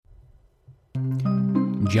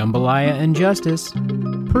Jambalaya and Justice,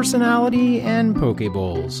 Personality and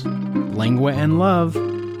Pokeballs, Lingua and Love,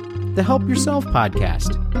 the Help Yourself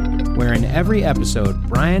podcast, where in every episode,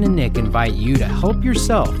 Brian and Nick invite you to help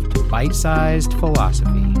yourself to bite-sized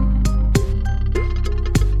philosophy.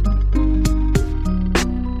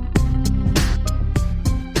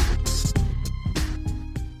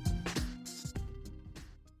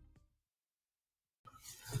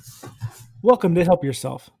 Welcome to Help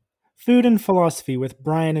Yourself, Food and Philosophy with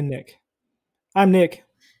Brian and Nick. I'm Nick.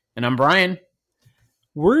 And I'm Brian.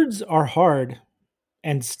 Words are hard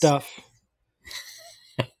and stuff.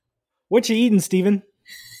 What you eating, Steven?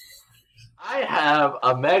 I have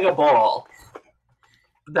a mega ball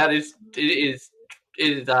that is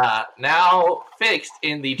now fixed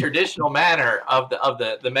in the traditional manner of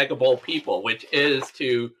the mega bowl people, which is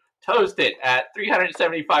to toast it at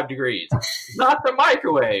 375 degrees. Not the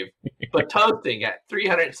microwave, but toasting at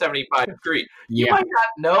 375 degrees. Yeah. You might not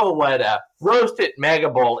know what a roasted mega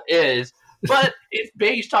bowl is, but it's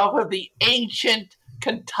based off of the ancient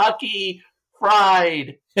Kentucky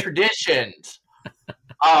fried traditions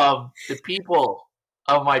of the people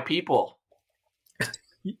of my people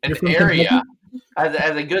and area.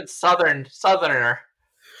 As a good southerner,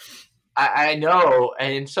 I know,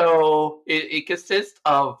 and so it consists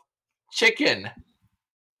of chicken,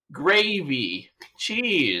 gravy,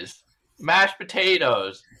 cheese, mashed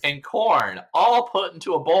potatoes, and corn, all put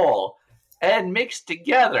into a bowl and mixed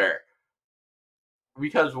together.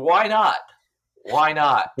 Because why not? Why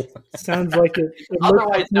not? Sounds like it.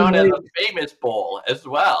 Otherwise known as a famous bowl as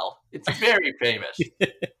well. It's very famous.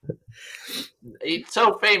 It's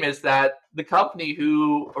so famous that the company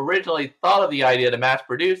who originally thought of the idea to mass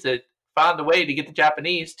produce it found a way to get the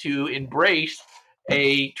Japanese to embrace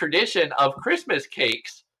a tradition of Christmas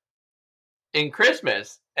cakes in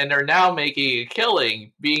Christmas, and they're now making a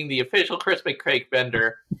killing being the official Christmas cake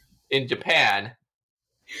vendor in Japan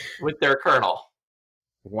with their Colonel.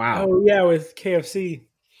 Wow. Oh, yeah, with KFC.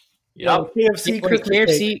 Yep.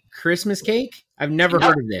 KFC Christmas cake? I've never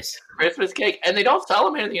heard of this. Christmas cake. And they don't sell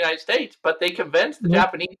them here in the United States, but they convinced the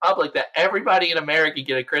Japanese public that everybody in America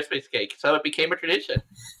get a Christmas cake. So it became a tradition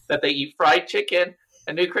that they eat fried chicken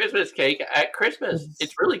and do Christmas cake at Christmas.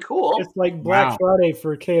 It's really cool. It's like Black Friday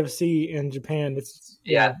for KFC in Japan. There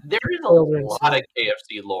is a lot of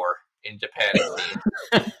KFC lore in Japan.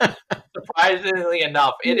 Surprisingly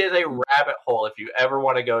enough, it is a rabbit hole if you ever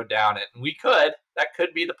want to go down it. And that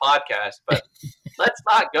could be the podcast, but let's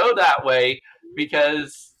not go that way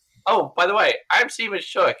because, oh, by the way, I'm Steven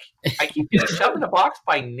Shook. I keep getting shoved in a box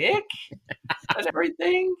by Nick and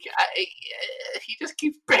everything. He just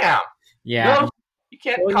keeps, bam. Yeah. No, you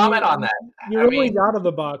can't comment on that. You're always out of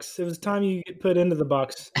the box. It was time you get put into the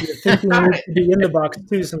box. You're thinking you need to be in the box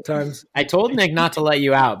too sometimes. I told Nick not to let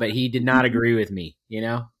you out, but he did not agree with me, you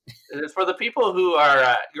know? For the people who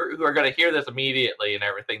are going to hear this immediately and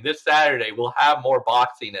everything, this Saturday we'll have more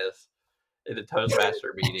boxiness in the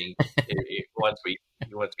Toastmaster meeting once we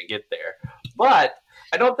get there. But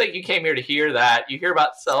I don't think you came here to hear that. You hear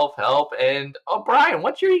about self-help and, oh, Brian,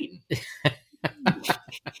 what you eating?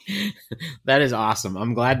 That is awesome.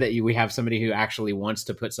 I'm glad that we have somebody who actually wants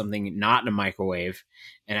to put something not in a microwave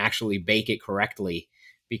and actually bake it correctly,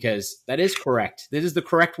 because that is correct. This is the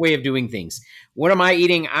correct way of doing things. What am I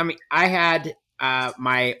eating? I had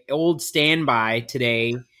my old standby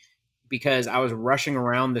today because I was rushing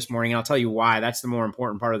around this morning. I'll tell you why. That's the more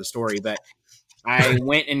important part of the story. But I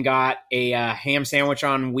went and got a ham sandwich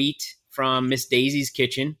on wheat from Miss Daisy's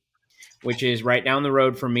Kitchen, which is right down the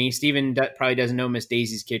road from me. Steven probably doesn't know Miss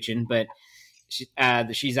Daisy's Kitchen, but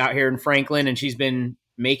she's out here in Franklin, and she's been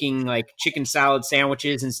making like chicken salad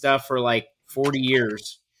sandwiches and stuff for like 40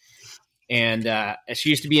 years. And she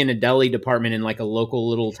used to be in a deli department in like a local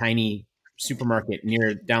little tiny supermarket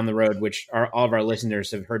down the road, which all of our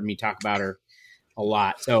listeners have heard me talk about her a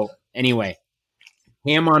lot. So anyway,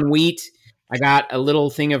 ham on wheat. I got a little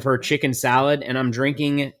thing of her chicken salad, and I'm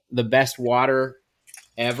drinking the best water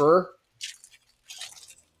ever.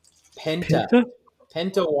 Penta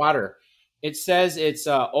water. It says it's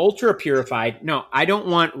ultra purified. No, I don't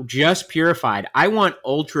want just purified. I want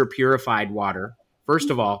ultra purified water, first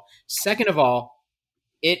of all. Second of all,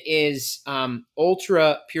 it is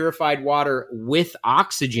ultra purified water with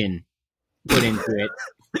oxygen put into it.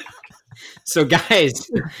 So, guys,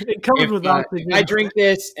 it comes with oxygen. I drink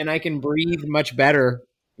this and I can breathe much better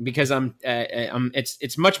because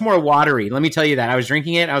it's much more watery. Let me tell you that. I was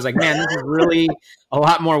drinking it. I was like, man, this is really a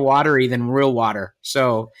lot more watery than real water.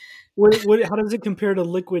 So how does it compare to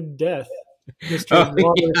liquid death? Mr.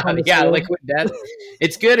 Water connoisseur. Liquid Death.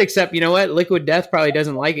 It's good, except you know what? Liquid Death probably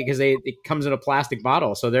doesn't like it because it comes in a plastic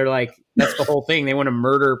bottle. So they're like, that's the whole thing. They want to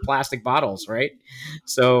murder plastic bottles, right?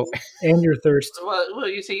 So And your thirst. Well,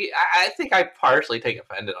 you see, I think I partially take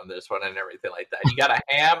offended on this one and everything like that. You got a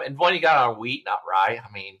ham, and one you got on wheat, not rye.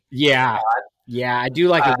 I mean, yeah, I do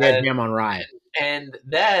like a good ham on rye. And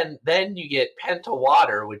then you get Penta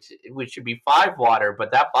water, which should be 5 water,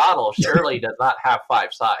 but that bottle surely does not have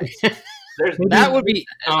 5 sides. That would be,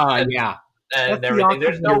 yeah. And everything.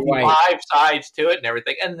 There's no 5 sides to it and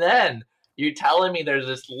everything. And then you're telling me there's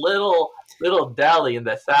this little deli in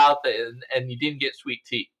the South and you didn't get sweet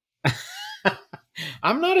tea.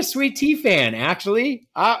 I'm not a sweet tea fan, actually.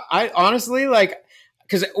 I honestly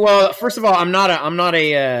because well, first of all, I'm not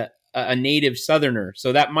a native Southerner,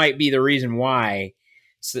 so that might be the reason why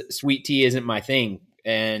sweet tea isn't my thing.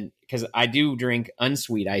 And because I do drink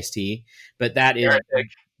unsweet iced tea, but that is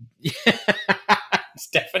it's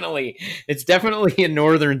definitely a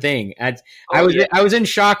northern thing. I was in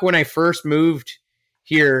shock when I first moved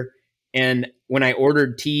here, and when I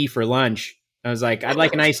ordered tea for lunch, I was like, I'd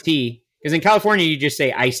like an iced tea. Because in California, you just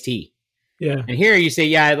say iced tea. Yeah. And here you say,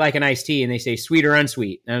 yeah, I'd like an iced tea. And they say sweet or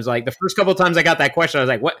unsweet. And I was like, the first couple of times I got that question, I was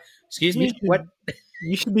like, what? Excuse me? What?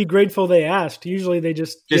 You should be grateful they asked. Usually they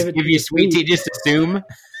just give you sweet tea, just assume.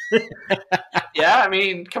 Yeah, I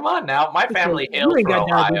mean, come on now. My family hails from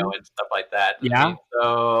Ohio and stuff like that. Yeah. I mean,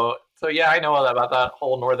 so yeah, I know about that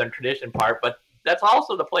whole northern tradition part, but that's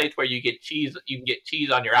also the place where you get cheese. You can get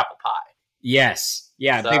cheese on your apple pie. Yes.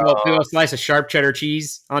 Yeah. Big old slice of sharp cheddar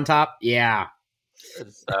cheese on top. Yeah.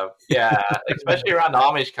 So yeah, especially around the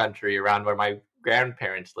Amish country, around where my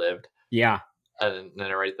grandparents lived. Yeah. And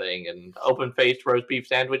everything, and open-faced roast beef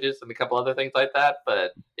sandwiches and a couple other things like that.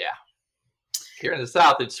 But yeah, here in the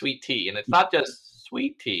South, it's sweet tea, and it's not just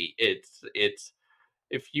sweet tea. It's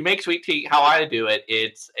if you make sweet tea, how I do it,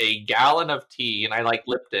 it's a gallon of tea, and I like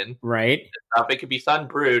Lipton. Right. It could be sun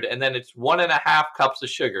brewed, and then it's 1.5 cups of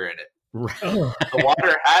sugar in it. Right. The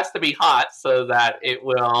water has to be hot so that it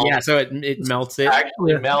will. Yeah, so it melts it.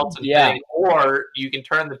 Actually melts. And or you can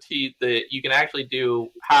turn the tea. You can actually do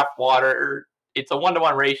half water. It's a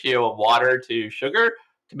 1-to-1 ratio of water to sugar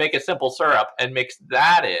to make a simple syrup and mix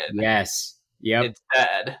that in. Yes. Yep.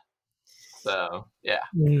 Instead. So yeah.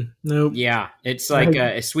 Nope. Yeah, it's like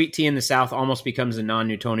a sweet tea in the South almost becomes a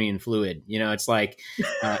non-Newtonian fluid. You know, it's like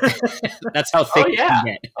that's how thick it can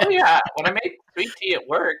get. Oh yeah. When I made sweet tea at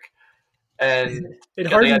work. And it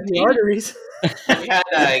hardens the arteries. We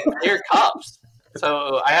had clear cups,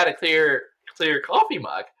 so I had a clear coffee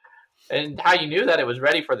mug. And how you knew that it was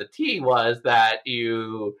ready for the tea was that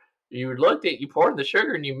you poured the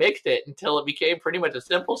sugar and you mixed it until it became pretty much a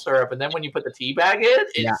simple syrup. And then when you put the tea bag in,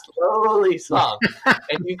 it slowly sunk,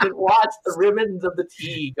 and you could watch the ribbons of the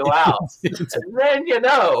tea go out. And then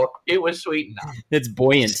it was sweet enough. It's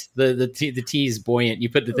buoyant. The tea is buoyant. You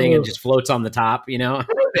put the thing and it just floats on the top. You know,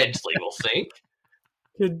 eventually will sink.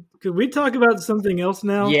 Could we talk about something else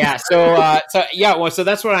now? Yeah. So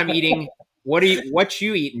that's what I'm eating. What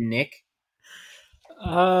you eating, Nick?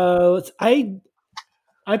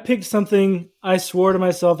 I picked something I swore to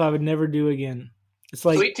myself I would never do again. It's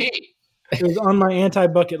like sweet tea. It was on my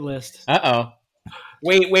anti-bucket list. Uh-oh.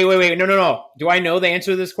 Wait. No. Do I know the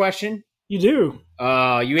answer to this question? You do.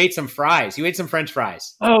 You ate some fries. You ate some French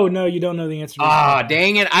fries. Oh, no, you don't know the answer.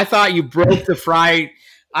 Dang it. I thought you broke the fry.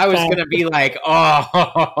 I was going to be like,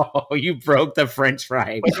 you broke the French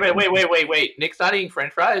fry. Wait. Nick's not eating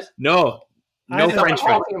French fries? No French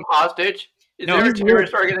fries. Him hostage. Is there a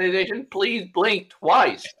terrorist organization? Please blink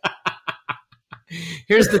twice.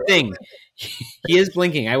 Here's the thing. He is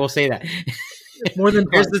blinking. I will say that. More than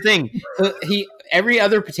Here's the thing. Every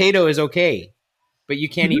other potato is okay, but you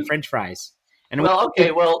can't eat French fries. And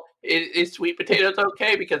is sweet potatoes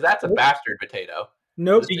okay? Because that's a bastard potato.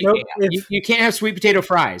 Nope. You can't have sweet potato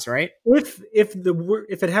fries, right? If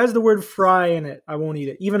it has the word fry in it, I won't eat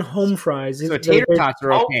it. Even home fries. So tater tots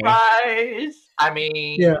are okay. Home fries. I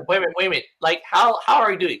mean, wait a minute. Like, how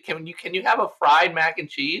are you doing? Can you have a fried mac and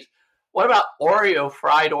cheese? What about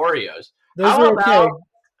fried Oreos? Those are okay.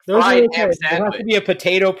 Those are okay. It has to be a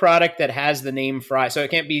potato product that has the name fry. So it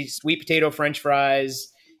can't be sweet potato French fries.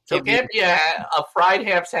 So it can't be a fried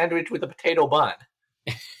ham sandwich with a potato bun.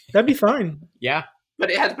 That'd be fine. Yeah. But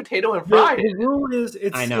it has potato and fries. The rule is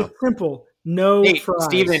it's simple. No fries.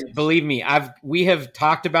 Steven, believe me, we have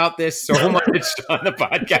talked about this so much on the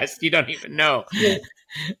podcast. You don't even know.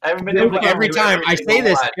 Every time I say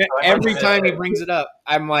this, every time he brings it up,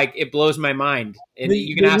 I'm like, it blows my mind. And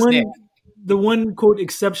you can ask Nick. The one quote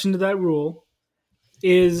exception to that rule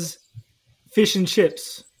is fish and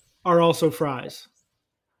chips are also fries.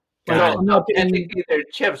 Got it. I'm not getting, Technically, they're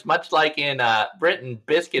chips, much like in Britain,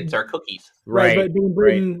 biscuits are cookies. right, Right. but in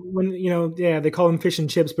Britain, when they call them fish and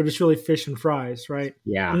chips, but it's really fish and fries, right?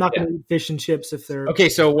 Yeah. I'm not going to eat fish and chips if they're. Okay,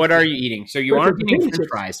 so what are you eating? So you But aren't they're eating potato French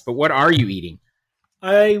chips. fries, but what are you eating?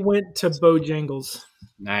 I went to Bojangles.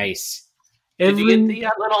 Nice. Did you get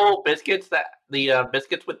the little biscuits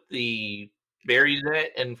biscuits with the berries in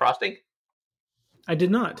it and frosting? I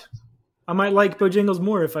did not. I might like Bojangles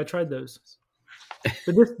more if I tried those.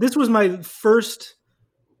 But this was my first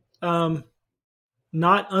not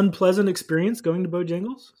unpleasant experience going to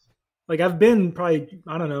Bojangles. Like I've been probably,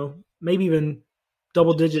 I don't know, maybe even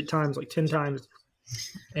double-digit times, like 10 times.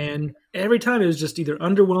 And every time it was just either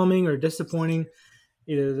underwhelming or disappointing.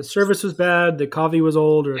 Either the service was bad, the coffee was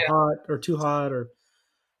old or hot or too hot, or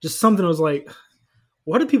just something was like,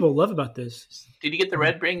 what do people love about this? Did you get the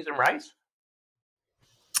red beans and rice?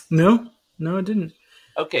 No, it didn't.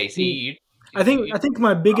 Okay, see, I think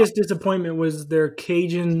my biggest disappointment was their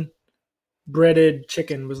Cajun breaded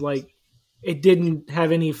chicken was like it didn't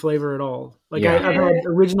have any flavor at all. Like Yeah. I've had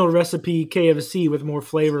original recipe KFC with more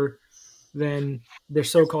flavor than their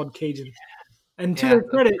so-called Cajun. And to their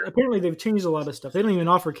credit, apparently they've changed a lot of stuff. They don't even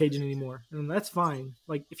offer Cajun anymore, and that's fine.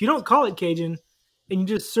 Like if you don't call it Cajun and you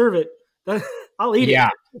just serve it, I'll eat it.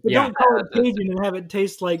 But don't call it Cajun and have it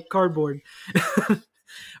taste like cardboard.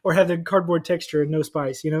 Or have the cardboard texture and no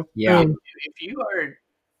spice, you know? Yeah.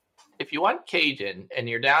 If you want Cajun and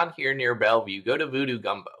you're down here near Bellevue, go to Voodoo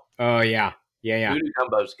Gumbo. Oh yeah. Voodoo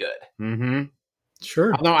Gumbo's good. Mm-hmm.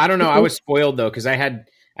 Sure. No, I don't know. I was spoiled though because I had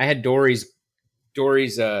Dory's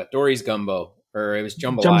gumbo, or it was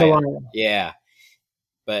jambalaya. Yeah,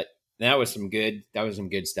 but that was some good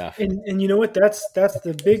stuff. And you know what? That's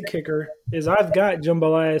the big kicker is I've got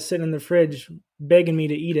jambalaya sitting in the fridge begging me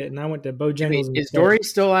to eat it, and I went to Bojangles. Is Dory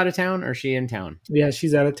still out of town, or is she in town? Yeah,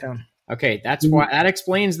 she's out of town. Okay, that's why that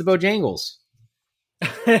explains the Bojangles.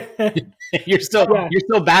 You're still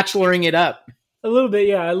bacheloring it up. A little bit,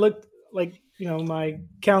 yeah. I looked like my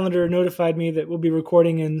calendar notified me that we'll be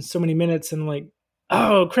recording in so many minutes, and I'm like,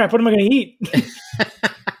 oh crap, what am I going to eat?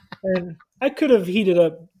 And I could have heated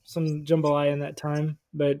up some jambalaya in that time,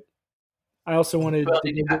 but I also wanted to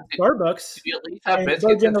get Starbucks. You at least have And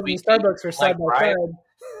biscuits and Bojangles sweet and tea, Starbucks are side by Brian. side.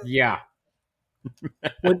 Yeah.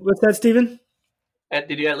 What's that, Steven? And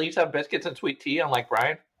did you at least have biscuits and sweet tea, unlike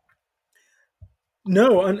Brian?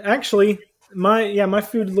 No, and actually, my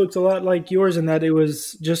food looked a lot like yours in that it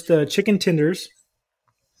was just chicken tenders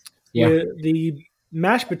with the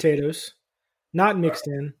mashed potatoes, not mixed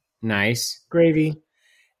in, Nice. gravy,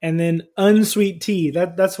 and then unsweet tea.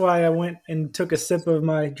 That's why I went and took a sip of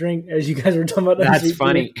my drink as you guys were talking about. That's unsweet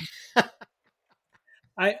funny. tea.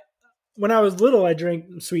 When I was little, I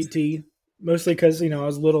drank sweet tea mostly because I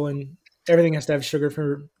was little and everything has to have sugar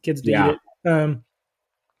for kids to eat it.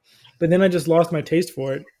 But then I just lost my taste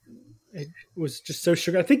for it. It was just so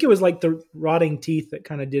sugar. I think it was like the rotting teeth that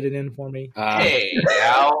kind of did it in for me. Hey,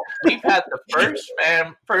 now we've had the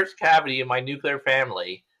first cavity in my nuclear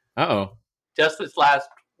family. Uh-oh. Just this last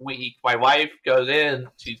week, my wife goes in.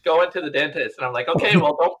 She's going to the dentist, and I'm like, okay,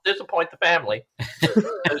 well, don't disappoint the family. So she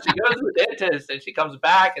goes to the dentist, and she comes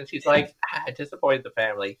back, and she's like, I disappointed the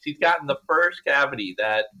family. She's gotten the first cavity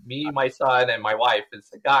that me, my son, and my wife has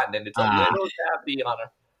gotten, and it's a little cavity on her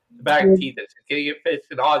back teeth. And she's getting it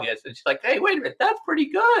fixed in August, and she's like, hey, wait a minute, that's pretty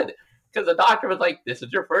good. Because the doctor was like, this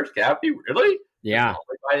is your first cavity? Really? Yeah.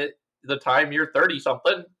 By the time you're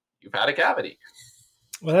 30-something, you've had a cavity.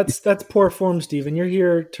 Well, that's poor form, Stephen. You're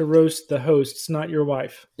here to roast the hosts, not your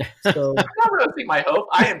wife. So I'm not roasting my hope.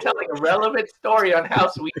 I am telling a relevant story on how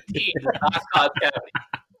sweet tea does not cause cavity.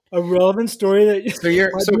 a relevant story that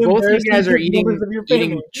So both of you guys are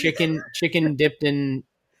eating chicken dipped in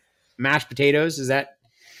mashed potatoes. Did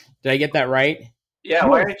I get that right? Yeah,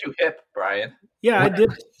 why aren't you hip, Brian? Yeah,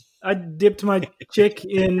 I dipped my chick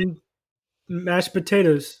in mashed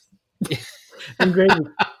potatoes and gravy.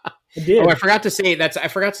 I did. Oh, I forgot to say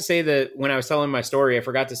that when I was telling my story, I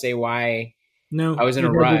forgot to say why I was in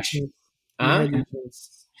a rush. You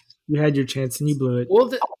had your chance and you blew it.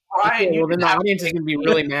 Well, Brian, then the audience is going to be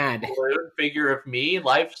really mad. Figure of me,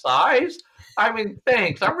 life size. I mean,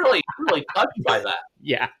 thanks. I'm really touched by that.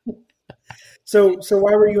 Yeah. So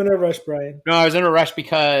why were you in a rush, Brian? No, I was in a rush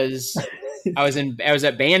because I was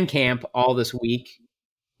at band camp all this week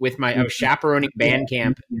I was chaperoning band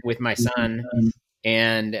camp with my son,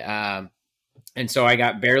 and so I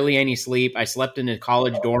got barely any sleep. I slept in a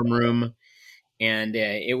college dorm room, and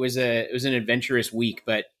it was an adventurous week.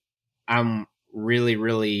 But I'm really,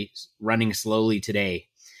 really running slowly today,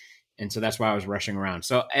 and so that's why I was rushing around.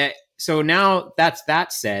 So now that's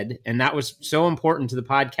that said, and that was so important to the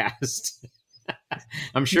podcast.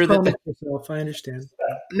 I'm sure You that promised yourself. I understand.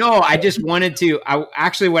 no, I just wanted to.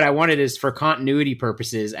 Actually, what I wanted is for continuity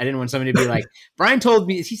purposes. I didn't want somebody to be like, Brian told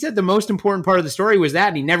me, he said the most important part of the story was that,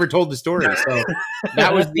 and he never told the story. So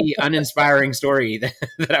that was the uninspiring story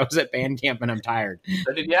that I was at band camp and I'm tired.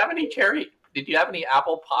 So did you have any Did you have any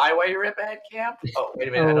apple pie while you were at band camp? Oh, wait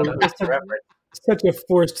a minute. I don't know. That's the reference. Such a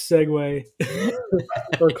forced segue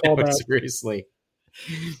or callback. Seriously.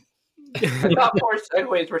 I thought forced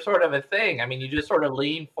segues were sort of a thing. I mean, you just sort of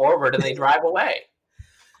lean forward and they drive away.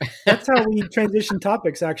 That's how we transition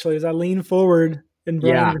topics, actually, is I lean forward and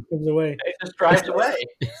Brian moves away. It just drives away.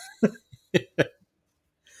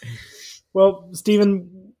 Well,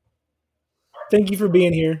 Stephen, thank you for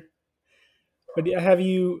being here. But have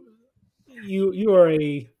you are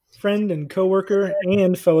a friend and coworker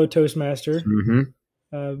and fellow Toastmaster.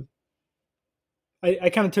 Mm-hmm. I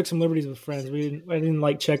kind of took some liberties with friends. I didn't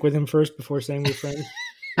like check with him first before saying we're friends.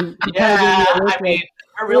 Yeah, I mean,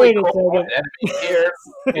 we're really cool enemies here.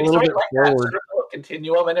 It's sort of like that sort of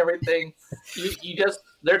continuum and everything. You just,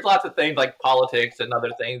 there's lots of things like politics and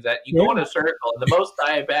other things that you go in a circle, and the most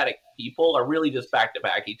diabetic people are really just back to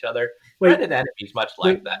back each other. Friend and enemies, much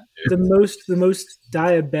like that too. The most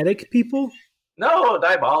diabetic people? No,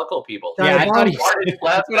 diabolical people. Yeah, the hardest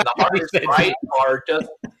left and the hardest right are just,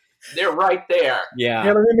 they're right there. Yeah.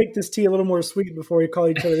 Let me make this tea a little more sweet before we call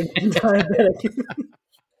each other diabetic.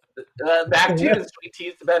 Back to the sweet tea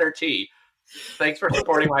is the better tea. Thanks for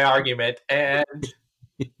supporting my argument. And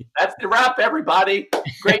that's the wrap, everybody.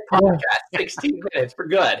 Great podcast. 16 minutes. We're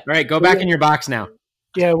good. All right, go back in your box now.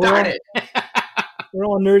 Yeah, Darn it. We're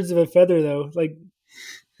all nerds of a feather, though. Like,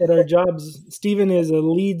 at our jobs, Steven is a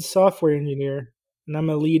lead software engineer, and I'm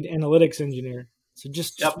a lead analytics engineer. So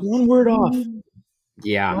just one word off.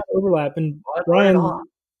 Yeah. Not overlap. And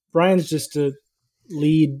Brian's just a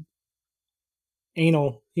lead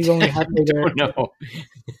anal. He's only halfway there. No.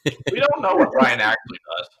 We don't know what Brian actually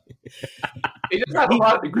does. He just has a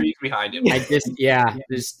lot of degrees behind him. It's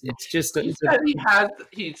just he said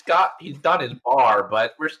he's done his bar,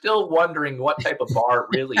 but we're still wondering what type of bar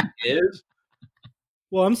it really is.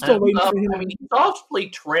 Well, I'm still waiting for him. I mean, he's awfully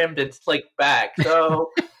trimmed and slicked back.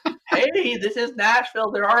 So, hey, this is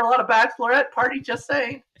Nashville. There are a lot of bachelorette parties, just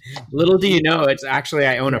saying. Little do you know, it's actually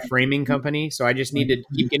I own a framing company, so I just need to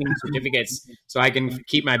keep getting certificates so I can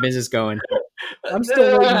keep my business going. I'm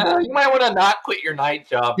still waiting. You might want to not quit your night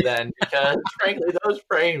job then, because frankly, those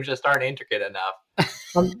frames just aren't intricate enough.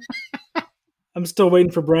 I'm still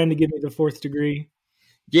waiting for Brian to give me the 4th degree.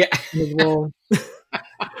 Yeah. As well.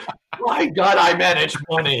 My God, I manage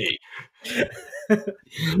money.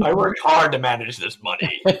 I worked hard to manage this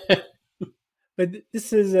money. But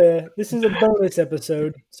this is a bonus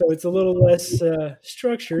episode, so it's a little less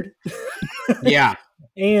structured. Yeah.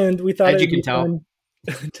 And we thought as it'd you be can tell,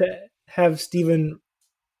 fun to have Stephen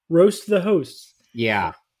roast the hosts.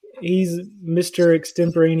 Yeah. He's Mr.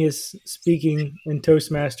 Extemporaneous Speaking in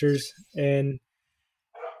Toastmasters, and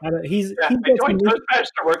I joined Toastmasters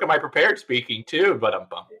to work on my prepared speaking too, but I'm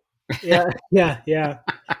bummed. Yeah.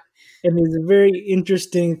 And there's a very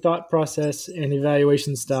interesting thought process and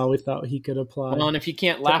evaluation style we thought he could apply. Well, and if you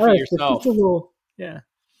can't laugh at yourself,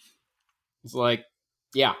 it's like,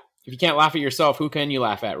 if you can't laugh at yourself, who can you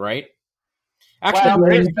laugh at, right?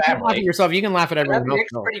 Actually, if you can't laugh at yourself, you can laugh at everyone else.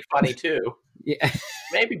 Nick's pretty funny too. Yeah,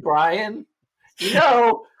 maybe Brian.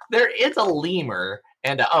 There is a lemur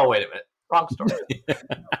and oh, wait a minute, wrong story.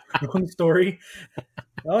 Wrong story.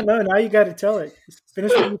 Oh no! Now you got to tell it.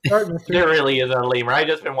 Finish what you start, Mister. There really is a lemur. I've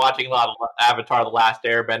just been watching a lot of Avatar: The Last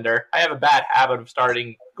Airbender. I have a bad habit of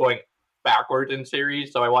going backwards in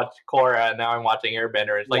series, so I watched Korra, and now I'm watching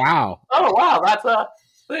Airbender. It's like, wow, that's a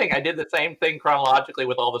thing. I did the same thing chronologically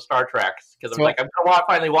with all the Star Treks because I'm going to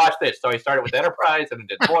finally watch this. So I started with Enterprise, and I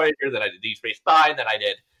did Voyager, then I did Deep Space Nine, then I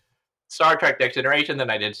did Star Trek: Next Generation,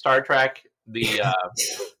 then I did Star Trek the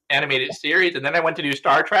animated series, and then I went to do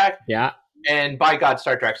Star Trek. Yeah. And by God,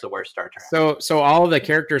 Star Trek's the worst Star Trek. So all of the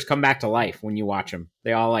characters come back to life when you watch them.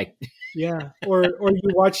 They all like, or you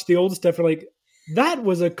watch the old stuff. And like, that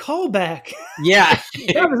was a callback. Yeah,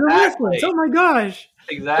 that was a reference. Oh my gosh!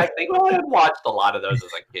 Exactly. Well, I had watched a lot of those as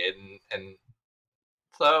a kid, and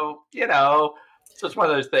so it's just one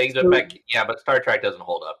of those things. But Star Trek doesn't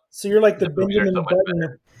hold up. So you're like the Benjamin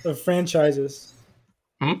Button of franchises.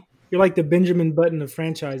 You're like the Benjamin Button of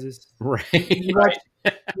franchises, right? You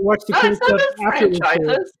watch the cool stuff after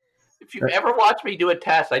franchises. If you ever watch me do a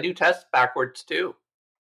test, I do tests backwards too.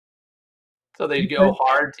 So they go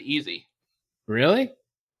hard to easy. Really?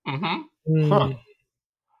 Mm-hmm. Huh.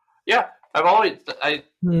 Yeah. I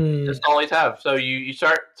just always have. So you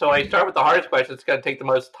start. So I start with the hardest question. It's going to take the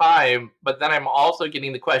most time, but then I'm also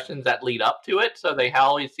getting the questions that lead up to it. So they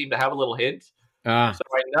always seem to have a little hint. So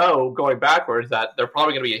I know going backwards that they're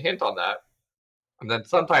probably going to be a hint on that. And then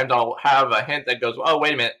sometimes I'll have a hint that goes, "Oh,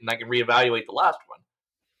 wait a minute," and I can reevaluate the last one.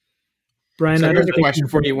 Brian, so here's a question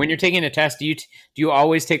for you: when you're taking a test, do you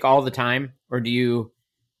always take all the time, or do you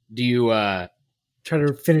try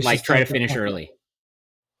to finish early?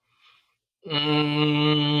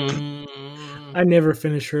 I never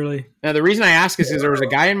finish early. Now, the reason I ask is because there was a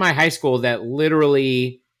guy in my high school that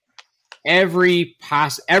literally every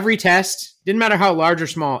test, didn't matter how large or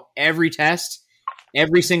small, every test,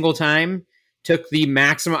 every single time took the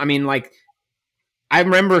maximum. I mean, like, I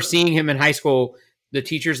remember seeing him in high school. The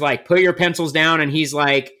teacher's like, put your pencils down. And he's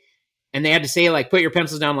like, and they had to say, like, put your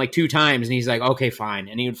pencils down like 2 times. And he's like, okay, fine.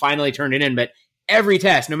 And he would finally turn it in. But every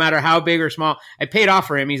test, no matter how big or small, I paid off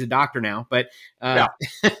for him. He's a doctor now. But, but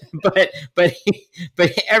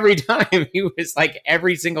every time he was like,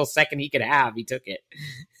 every single second he could have, he took it.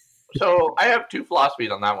 So I have 2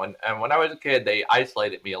 philosophies on that one. And when I was a kid, they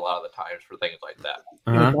isolated me a lot of the times for things like that.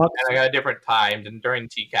 And I got different times. And during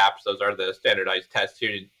TCAPs, those are the standardized tests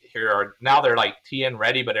here now they're like TN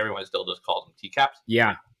ready, but everyone still just calls them TCAPs.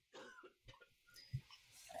 Yeah.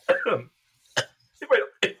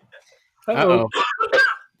 Uh-oh.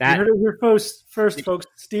 You heard it here first, folks.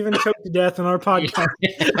 Steven choked to death on our podcast.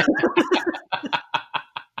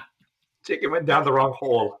 Chicken went down the wrong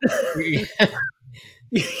hole.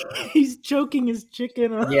 He's choking his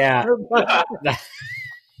chicken. Yeah.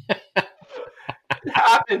 It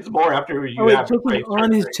happens more after you have choking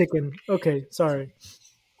on his chicken. Okay, sorry.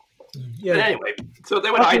 Yeah. But anyway, so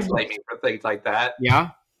they would isolate me for things like that.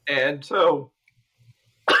 Yeah. And so,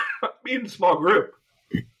 being in a small group,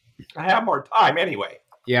 I have more time anyway.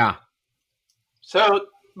 Yeah. So,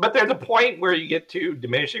 but there's a point where you get to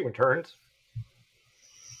diminishing returns.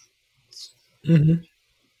 Mm-hmm.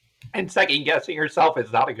 And second guessing yourself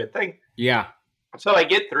is not a good thing. Yeah. So I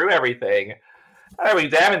get through everything. I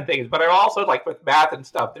examine things, but I also, like with math and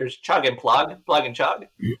stuff, there's chug and plug and chug,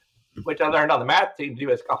 which I learned on the math team to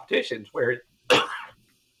do as competitions, where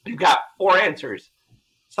you've got 4 answers.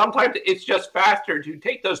 Sometimes it's just faster to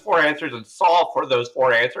take those 4 answers and solve for those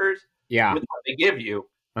 4 answers with what they give you.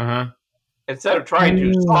 Uh-huh. Instead of trying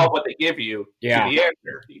to solve what they give you to the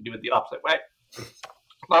answer. You can do it the opposite way.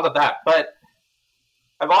 A lot of that. But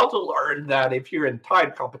I've also learned that if you're in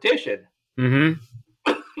timed competition, you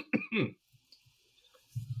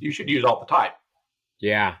should use all the time.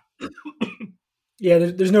 Yeah. Yeah,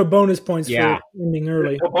 there's no bonus points for ending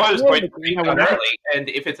early. No bonus points for ending early. And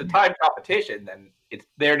if it's a timed competition, then it's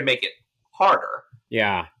there to make it harder.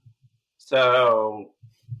 Yeah. So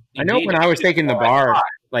I know when I was taking the bar,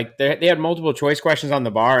 like they had multiple choice questions on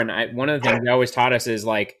the bar, and one of the things they always taught us is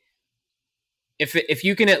like, if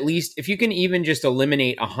you can even just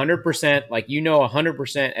eliminate 100%, like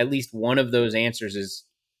 100%, at least one of those answers is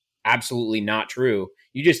absolutely not true.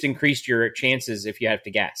 You just increased your chances if you have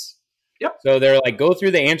to guess. Yep. So they're like, go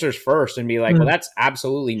through the answers first and be like, well, that's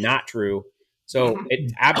absolutely not true. So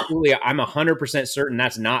it absolutely, I'm 100% certain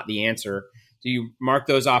that's not the answer. So you mark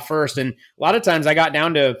those off first. And a lot of times I got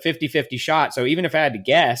down to 50-50 shot. So even if I had to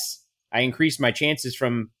guess, I increased my chances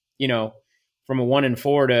from a 1 in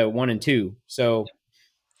 4 to 1 in 2. So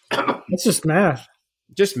it's just math.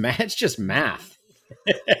 It's just math.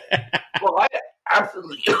 Well, I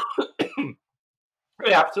absolutely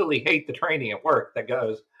hate the training at work that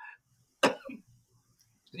goes,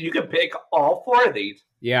 you can pick all 4 of these.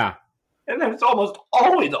 Yeah. And then it's almost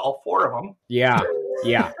always all 4 of them. Yeah.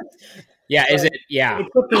 Yeah. Yeah. Is it? Yeah.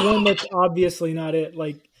 Except the one that's obviously not it.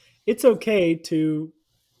 Like, it's okay to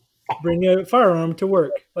bring a firearm to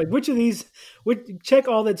work. Like, which of these? Check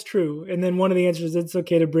all that's true, and then one of the answers, it's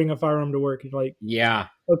okay to bring a firearm to work. You're like, yeah.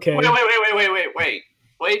 Okay. Wait.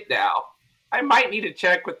 Now, I might need to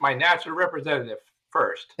check with my national representative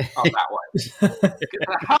first on that one.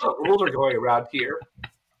 How the rules are going around here,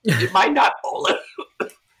 it might not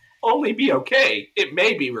only be okay. It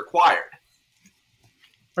may be required.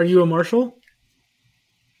 Are you a marshal?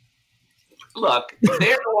 Look, they're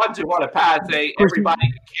the ones who want to pass everybody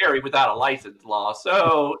can carry without a license law.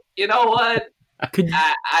 So, you know what?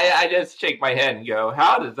 I just shake my head and go,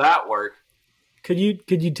 how does that work? Could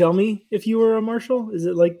you tell me if you were a marshal? Is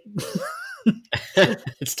it like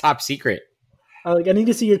it's top secret? I need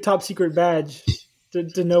to see your top secret badge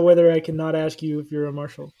to know whether I can not ask you if you're a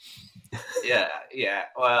marshal. Yeah.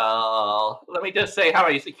 Well, let me just say how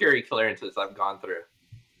many security clearances I've gone through.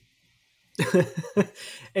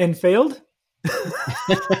 And failed?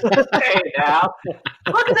 Hey, now,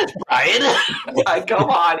 look at this, Brian. I come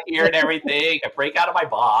on here and everything. I break out of my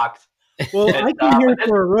box. Well, I came here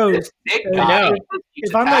for a roast. Nick and guy if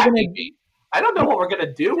keeps I'm not attacking gonna, me. I don't know what we're going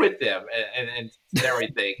to do with him and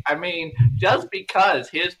everything. I mean, just because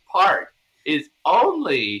his part is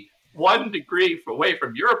only 1 degree away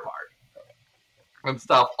from your part and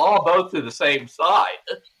stuff, all both to the same side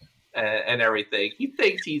and everything, he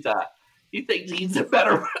thinks he's a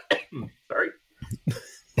better. Sorry.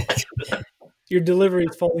 your delivery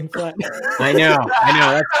is falling flat. I know.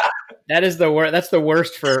 That is the worst. That's the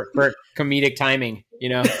worst for comedic timing. You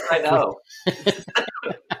know. I know.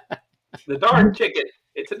 The darn chicken,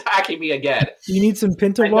 it's attacking me again. You need some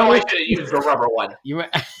Pinto I know I water? should have used the rubber one. You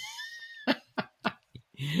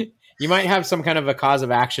might have some kind of a cause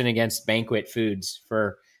of action against Banquet Foods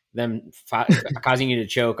for them causing you to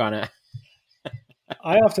choke on a.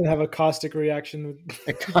 I often have a caustic reaction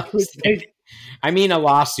with I mean a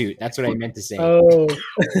lawsuit. That's what I meant to say. Oh.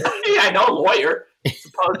 Yeah, I know, lawyer,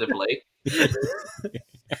 supposedly.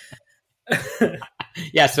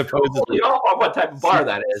 Yeah, supposedly. You know what type of bar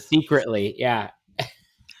that is. Secretly, yeah.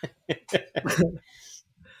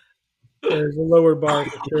 There's a lower bar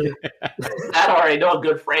for sure. That already know a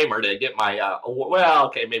good framer to get my well,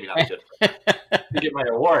 okay, maybe not good to get my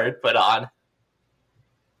award put on.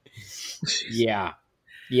 Yeah,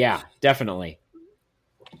 definitely.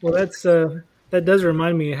 Well, that does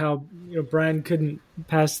remind me how Brian couldn't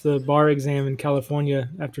pass the bar exam in California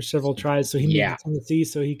after several tries, so he moved to Tennessee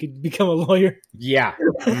so he could become a lawyer. Yeah.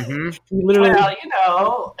 Mm-hmm. He literally,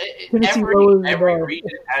 Well, every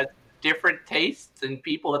region has different tastes and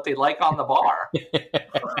people that they like on the bar.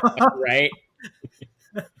 Right.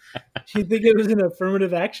 You think it was an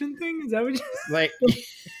affirmative action thing? Is that what you like?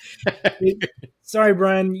 Sorry,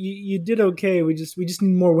 Brian, you did okay. We just need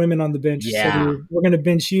more women on the bench. Yeah. So we're going to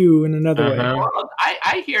bench you in another way. Well,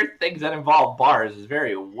 I hear things that involve bars is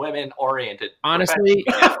very women oriented. Honestly,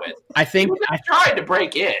 I think I tried to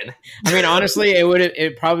break in. I mean, honestly,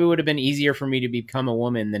 it probably would have been easier for me to become a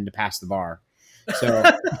woman than to pass the bar. So,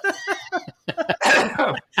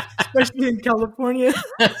 especially in California.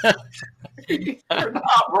 You're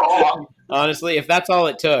not wrong. Honestly, if that's all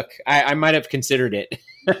it took, I might have considered it.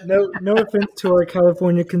 No offense to our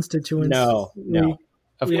California constituents. No.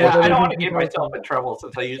 I don't want to get myself in trouble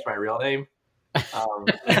since I used my real name. I won't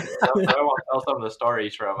tell some of the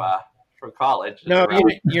stories from college. No,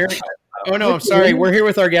 you're. Oh no, I'm sorry. We're here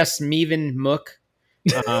with our guest Meven Mook.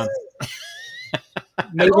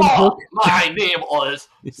 Hello, my name is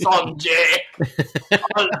Sanjay,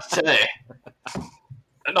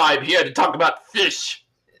 and I'm here to talk about fish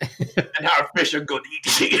and how fish are good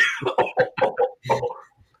eating.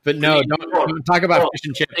 But no, don't talk about fish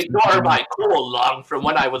and chips. Ignore my coal lung from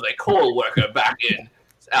when I was a coal worker back in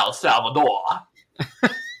El Salvador.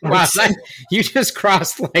 Wow, you just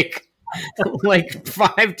crossed like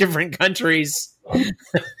 5 different countries.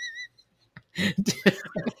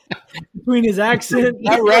 Between his accent,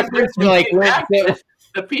 that reference,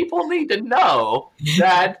 the people need to know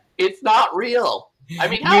that it's not real. I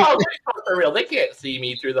mean, how else are they real? They can't see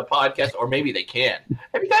me through the podcast, or maybe they can.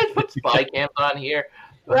 Have you guys put spy cams on here?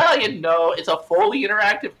 Well, it's a fully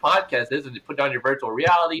interactive podcast, isn't it? Put on your virtual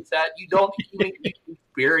reality set. You don't even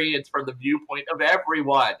experience from the viewpoint of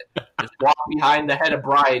everyone. Just walk behind the head of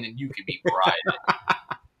Brian, and you can be Brian.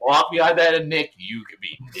 Walk behind the head of Nick, you can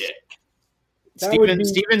be Nick.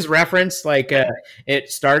 Steven's reference, it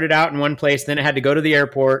started out in one place, then it had to go to the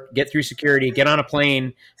airport, get through security, get on a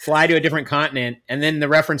plane, fly to a different continent, and then the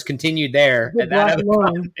reference continued there. And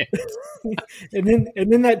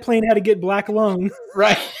then that plane had to get black lung.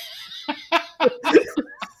 Right.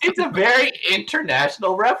 It's a very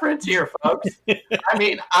international reference here, folks. I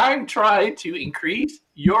mean, I'm trying to increase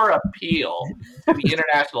your appeal to the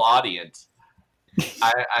international audience.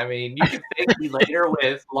 I mean, you can thank me later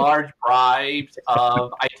with large bribes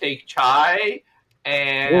of I take chai,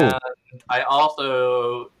 and I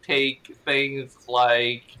also take things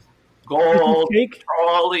like gold,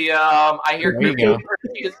 petroleum. I hear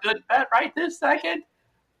cryptocurrency is good bet right this second.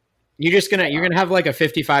 You're gonna have like a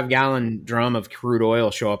 55-gallon drum of crude oil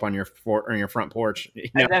show up on your front porch,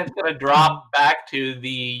 and then it's gonna drop back to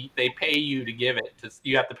they pay you to give it.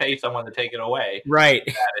 You have to pay someone to take it away, right?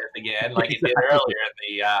 That is again, like it did earlier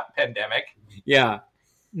in the pandemic. Yeah.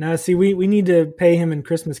 Now, see, we need to pay him in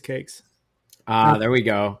Christmas cakes. There we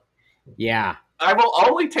go. Yeah. I will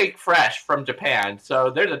only take fresh from Japan, so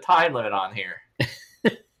there's a time limit on here.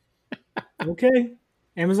 Okay,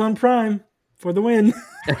 Amazon Prime. For the win.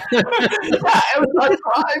 Amazon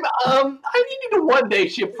Prime. I need you to one day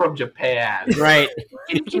ship from Japan. Right.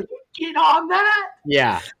 Can you get on that?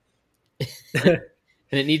 Yeah. and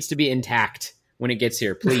it needs to be intact when it gets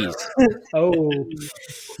here, please. Oh,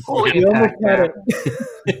 Fully we almost intact, had man.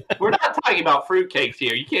 it. We're not talking about fruitcakes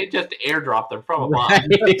here. You can't just airdrop them from a box. Right,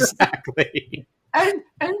 exactly. And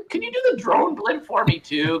can you do the drone blimp for me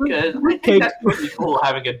too? Because I Fruitcakes. think that's pretty cool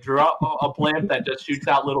having a blimp that just shoots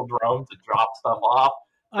out little drones and drops stuff off.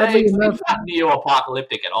 Oddly Thanks. enough, It's not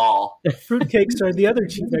neo-apocalyptic at all. fruitcakes are the other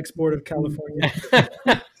chief export of California.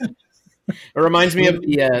 It reminds me of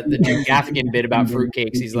the Jim Gaffigan bit about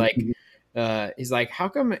fruitcakes. He's like, how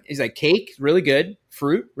come? He's like, cake, really good.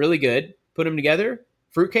 Fruit, really good. Put them together.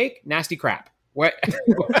 Fruitcake, nasty crap. What?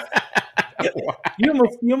 You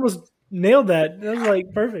almost nailed that. That was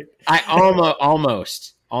like perfect. I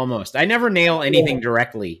almost. I never nail anything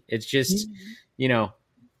directly. It's just, You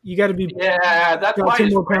got to be. Yeah, that's Got why 2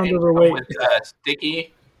 his more pounds frames overweight. come with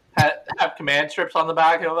sticky, have command strips on the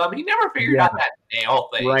back of them. He never figured out that nail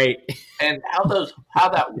thing, right. and how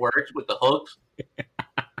that works with the hooks.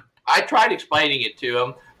 I tried explaining it to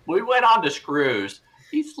him. We went on to screws.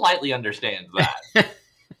 He slightly understands that.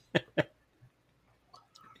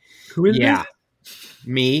 Who is Yeah. this?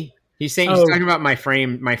 Me. He's saying Oh. he's talking about my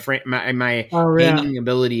Oh, yeah. hanging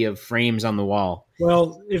ability of frames on the wall.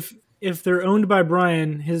 Well, if they're owned by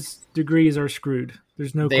Brian, his degrees are screwed.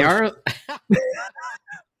 There's no. They question.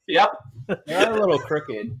 Yep, they are a little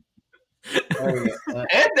crooked. There we go.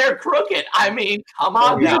 and they're crooked. I mean, come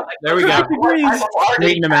on now. There we go.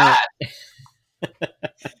 Straighten them out.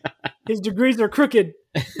 His degrees are crooked.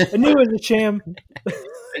 I knew it was a sham.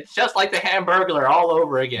 It's just like the Hamburglar all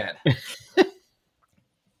over again.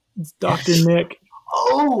 It's Dr. Nick.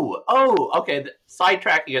 Okay.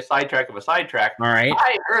 Sidetracking a sidetrack of a sidetrack. All right.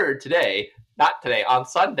 I heard not today, on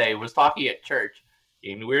Sunday, was talking at church,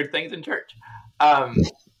 eating weird things in church,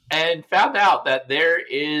 and found out that there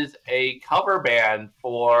is a cover band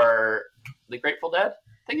for the Grateful Dead.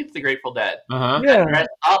 I think it's the Grateful Dead. Uh-huh. Yeah. Dressed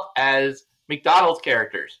up as McDonald's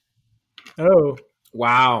characters. Oh.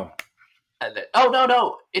 Wow. And then,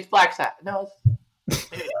 no, it's Black Sabbath. No,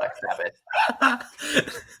 it's maybe Black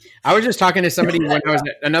Sabbath. I was just talking to somebody when I was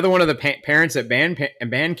another one of the parents at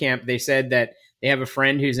band camp. They said that they have a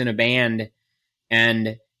friend who's in a band,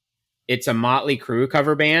 and it's a Motley Crue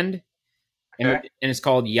cover band, and it's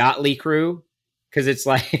called Yachtly Crew because it's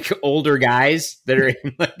like older guys that are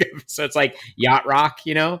in so it's like yacht rock,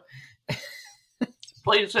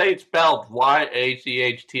 Please say it's spelled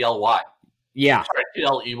YACHTLY. Yeah. Sorry,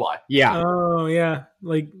 TLEY. Yeah. Oh yeah,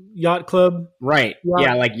 like yacht club. Right. Yacht.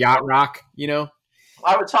 Yeah, like yacht rock,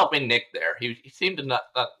 I was helping Nick there. He seemed to not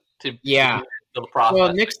to Yeah. the process.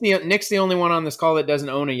 Well, Nick's the only one on this call that doesn't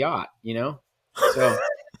own a yacht, So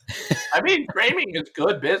I mean, framing is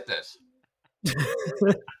good business.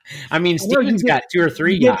 I mean, I know, Steven's got 2 or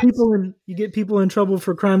 3 You get yachts. you get people in trouble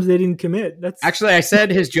for crimes they didn't commit. That's Actually, I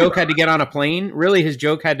said his joke had to get on a plane. Really, his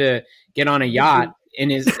joke had to get on a yacht in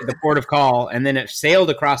the port of call, and then it sailed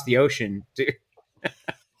across the ocean.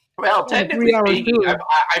 Well, technically 3 hours speaking, tour.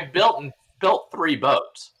 I built 3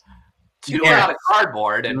 boats. 2 were Yeah. out of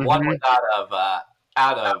cardboard, and one was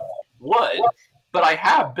out of wood. But I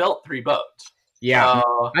have built 3 boats. Yeah,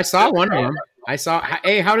 So- I saw one of them.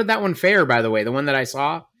 Hey, how did that one fare, by the way? The one that I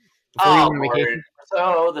saw before you went on vacation?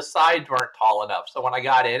 Lord. So the sides weren't tall enough. So when I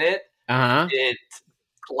got in it, Uh-huh. it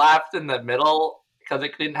collapsed in the middle because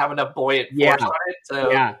it didn't have enough buoyant force Yeah. on it.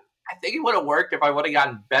 So Yeah. I think it would have worked if I would have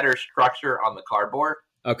gotten better structure on the cardboard.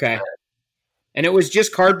 Okay. And it was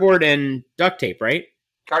just cardboard and duct tape, right?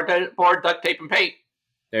 Cardboard, duct tape, and paint.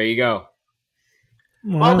 There you go.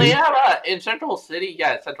 Well, they have in Central City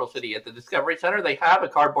at the Discovery Center, they have a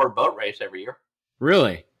cardboard boat race every year.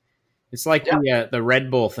 Really? It's like the Red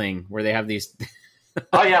Bull thing where they have these.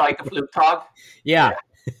 Oh yeah, like the Fluke Tog. Yeah.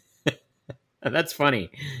 That's funny.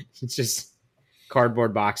 It's just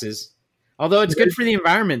cardboard boxes. Although it's good for the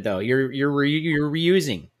environment, though. You're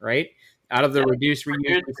reusing, right? Out of the reduce,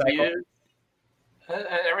 reuse, recycle. And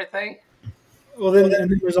everything. Well, then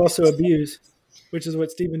and there's also abuse, which is what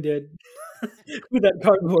Stephen did with that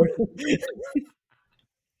cardboard.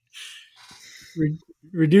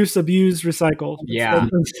 Reduce, abuse, recycle. Yeah.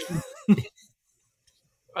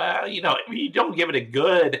 Well, if you don't give it a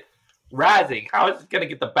good razzing, how is it going to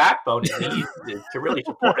get the backbone it needs to really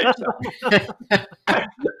support itself?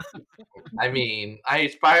 I mean, I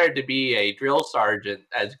aspired to be a drill sergeant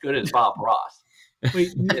as good as Bob Ross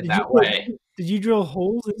Wait, in that way. Did you drill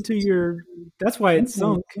holes into your? That's why it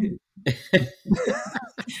sunk.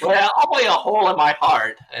 Well, I'll play a hole in my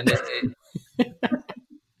heart, and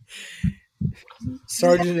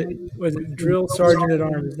Sergeant, was it drill sergeant at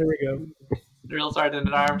arms? There we go. drill sergeant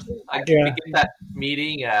at arms. I Yeah. can get that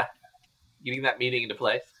meeting, getting that meeting into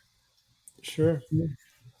place. Sure.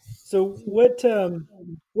 So what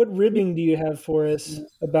ribbing do you have for us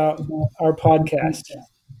about our podcast?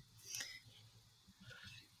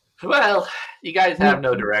 Well, you guys have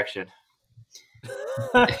no direction.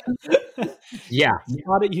 Yeah.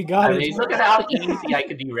 You got I it. mean, look at how easy I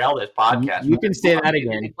could derail this podcast. You can say that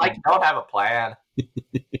again. It's like you don't have a plan.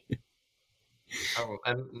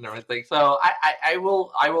 And everything. So I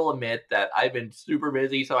will admit that I've been super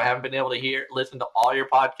busy, so I haven't been able to listen to all your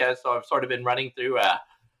podcasts. So I've sort of been running through a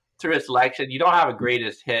selection. You don't have a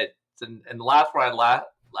greatest hits, and the last one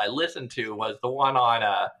I listened to was the one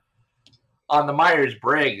on the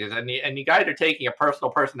Myers-Briggs, and you guys are taking a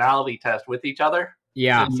personal personality test with each other.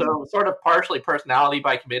 Yeah. And so sort of partially personality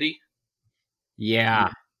by committee.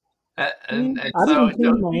 Yeah. And so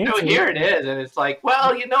here it is, and it's like,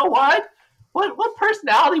 well, you know what? What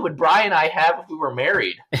personality would Brian and I have if we were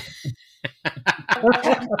married?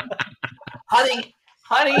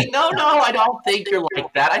 Honey, no, I don't think you're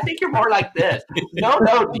like that. I think you're more like this. No,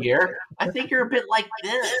 dear. I think you're a bit like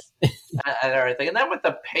this. And everything. And then with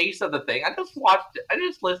the pace of the thing, I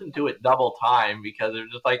just listened to it double time because it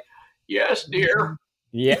was just like, yes, dear.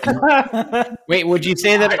 Yeah. Wait, would you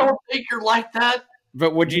say that? I don't think you're like that.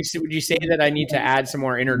 But would you say that I need to add some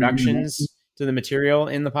more introductions to the material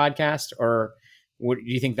in the podcast, or do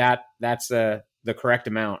you think that's the correct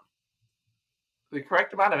amount? The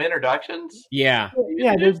correct amount of introductions? Yeah.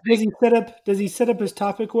 Yeah. Does he set up his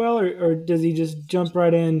topic well, or does he just jump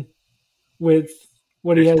right in with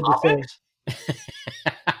what he has topics? to say?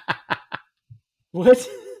 What?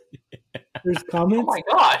 There's comments? Oh my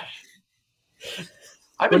gosh.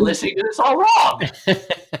 I've been listening to this all wrong.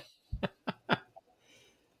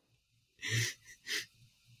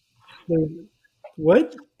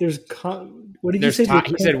 What? What did you say?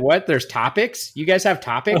 He said what? There's topics? You guys have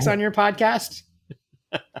topics on your podcast?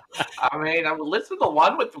 I mean, I'm listening to the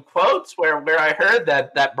one with the quotes where I heard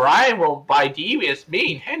that Brian will by devious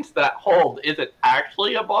mean, hence that hold. Is it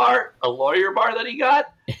actually a lawyer bar that he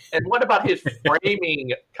got? And what about his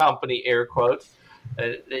framing company, air quotes?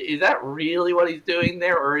 Is that really what he's doing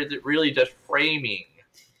there, or is it really just framing?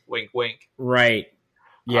 Wink, wink. Right.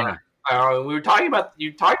 Yeah. We were talking about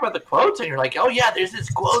the quotes, and you're like, oh yeah, there's this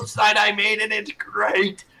quote site I made, and it's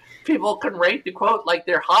great. People can rate the quote like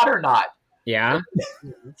they're hot or not. Yeah.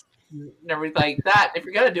 And everything like that. If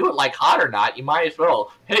you're gonna do it like hot or not, you might as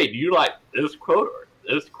well. Hey, do you like this quote or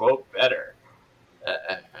this quote better?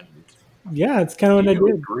 Yeah, it's kind of what I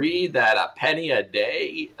did. Agree that a penny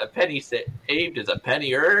saved is a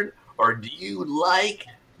penny earned, or do you like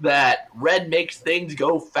that red makes things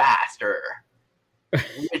go faster?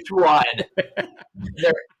 Which one?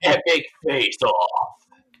 Their epic face-off.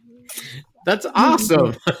 That's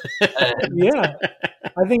awesome. Yeah,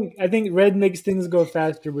 I think red makes things go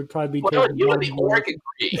faster would probably be. Well, you and the orc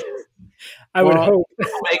agree. I would hope.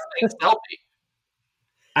 Makes things healthy.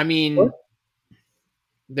 I mean, what?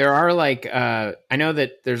 There are I know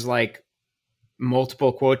that there's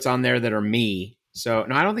multiple quotes on there that are me. So,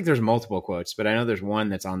 no, I don't think there's multiple quotes, but I know there's one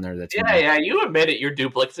that's on there that's Yeah, you admitted your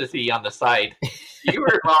duplicity on the site. You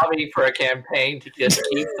were lobbying for a campaign to just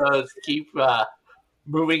keep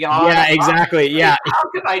moving on. Yeah, exactly. Yeah. How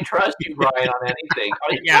can I trust you, Brian, on anything?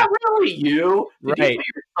 Is yeah. that really you? Did right. you put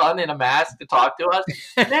your son in a mask to talk to us?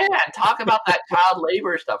 Man, talk about that child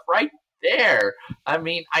labor stuff right there. I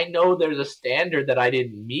mean, I know there's a standard that I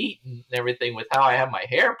didn't meet and everything with how I have my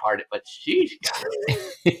hair parted, but sheesh,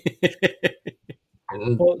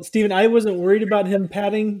 Well, Stephen, I wasn't worried about him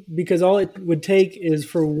padding because all it would take is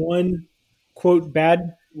for one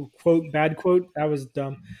bad quote. That was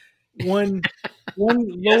dumb. One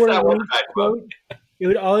lower ranked quote.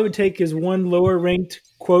 All it would take is one lower ranked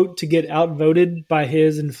quote to get outvoted by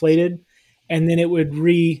his inflated, and then it would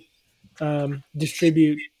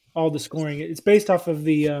distribute all the scoring. It's based off of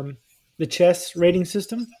the chess rating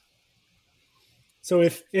system. So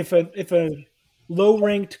if a low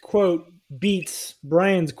ranked quote beats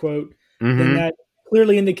Brian's quote, then that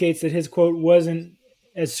clearly indicates that his quote wasn't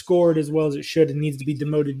as scored as well as it should and needs to be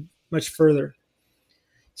demoted much further.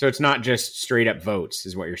 So it's not just straight up votes,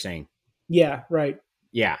 is what you're saying? Yeah, right.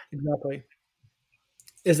 Yeah, exactly.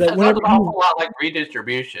 Is that an awful lot like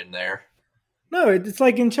redistribution there? No, it's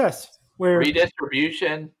like in chess where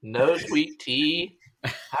redistribution, no sweet tea.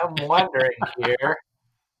 I'm wondering here.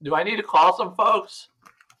 Do I need to call some folks?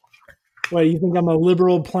 What, you think I'm a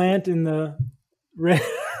liberal plant in the red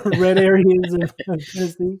areas of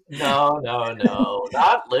Tennessee? No,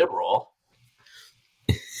 not liberal.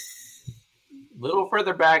 A little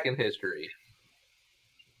further back in history.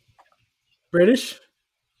 British?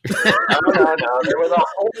 No. There was a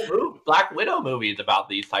whole Black Widow movies about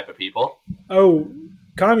these type of people. Oh,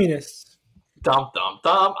 communists. Dum dum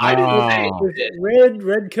dum. I didn't say it.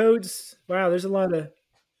 Red coats. Wow, there's a lot of.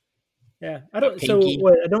 Yeah, I don't. So Pinky.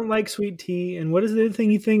 what? I don't like sweet tea. And what is the other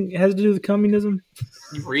thing you think has to do with communism?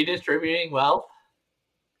 Redistributing wealth.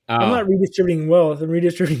 I'm not redistributing wealth. I'm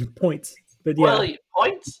redistributing points. But yeah, Well,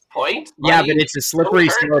 points. Yeah, money, but it's a slippery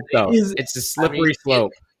no slope, though. Is- It's a slippery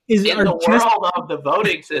slope. is In our the chess- world of the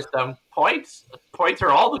voting system, points are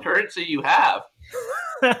all the currency you have.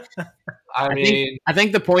 I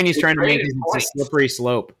think the point he's it's trying to make traded is it's points. a slippery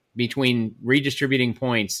slope between redistributing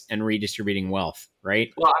points and redistributing wealth,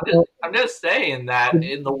 right? Well, I'm just saying that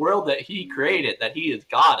in the world that he created, that he is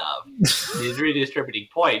god of, he's redistributing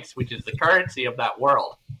points, which is the currency of that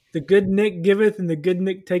world. the good Nick giveth and the good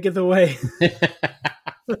Nick taketh away.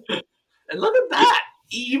 And look at that.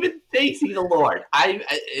 He even thinks he's a lord.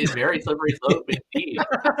 It's very slippery slope indeed.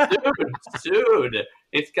 Soon,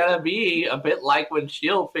 it's going to be a bit like when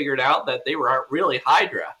S.H.I.E.L.D. figured out that they were really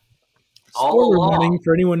Hydra. All Spoiler along. warning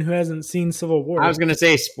for anyone who hasn't seen Civil War. I was going to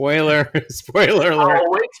say spoiler alert.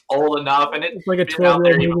 Oh, it's old enough, and it's like a been out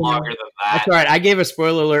there 12-year-old even movie now. longer than that. That's all right. I gave a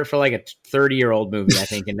spoiler alert for like a 30-year-old movie, I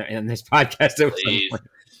think, in this podcast. Please.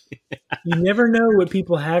 You never know what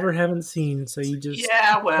people have or haven't seen, so you just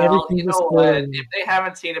Yeah, well, everything's you know a what? spoiler. If they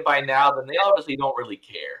haven't seen it by now, then they obviously don't really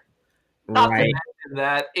care. Not to Right. mention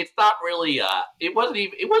that it's not really it wasn't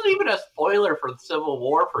even a spoiler for the Civil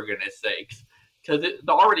War, for goodness sakes, because it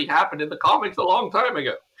already happened in the comics a long time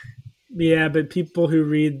ago. yeah. But people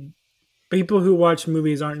who watch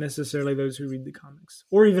movies aren't necessarily those who read the comics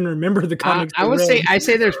or even remember the comics. I they would read.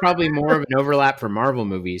 say there's probably more of an overlap for Marvel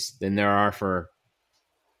movies than there are for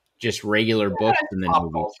just regular books and then Pop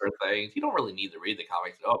movies. culture things. You don't really need to read the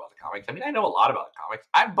comics to know about the comics. I mean, I know a lot about the comics.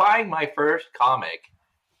 I'm buying my first comic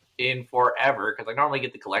in forever because I normally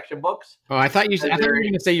get the collection books. Oh, I thought you were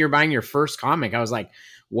going to say you're buying your first comic. I was like,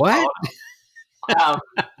 what?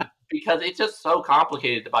 Because it's just so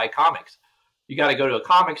complicated to buy comics. You got to go to a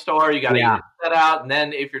comic store. You got to Yeah. get it set out, and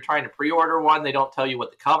then if you're trying to pre-order one, they don't tell you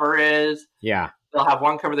what the cover is. Yeah. They'll have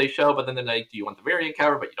one cover they show, but then they're like, "Do you want the variant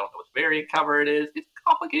cover?" But you don't know what the variant cover it is. It's a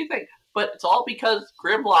complicated thing, but it's all because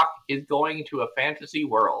Grimlock is going into a fantasy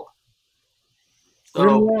world. So,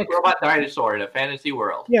 Grimlock? robot dinosaur in a fantasy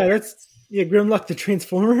world. Yeah, Grimlock the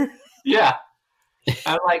Transformer. Yeah.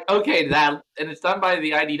 I'm like, okay, and it's done by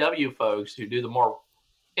the IDW folks who do the more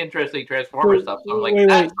interesting Transformer stuff. So I'm like,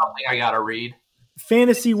 that's something I gotta read.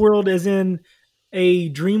 Fantasy world as in a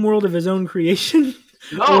dream world of his own creation.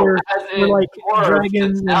 No, Or- as in like dwarves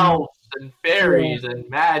dragons and and- elves and fairies and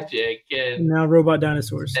magic And and now robot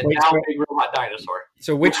dinosaurs. now big robot dinosaur.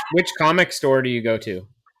 So which comic store do you go to?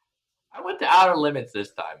 I went to Outer Limits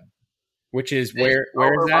this time. Which is It's where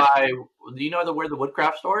over is that? Do you know where the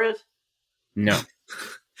Woodcraft store is? No.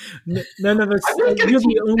 None of us. I'm just You're going to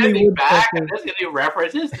keep the only sending wood back. person. I'm just going to do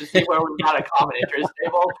references to see where we've got a common interest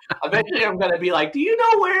table. Eventually, I'm going to be like, do you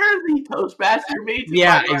know where the Toastmaster meets?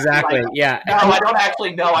 Yeah, I'm like, exactly. Yeah. No, I don't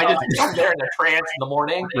actually know. I just come there in a trance in the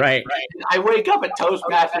morning. Right. I wake up at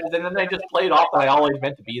Toastmasters, and then I just play it off that I always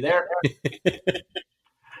meant to be there.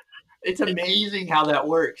 It's amazing how that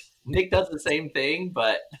works. Nick does the same thing,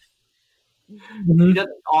 but he Mhm.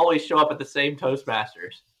 doesn't always show up at the same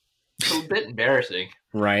Toastmasters. It's a bit embarrassing.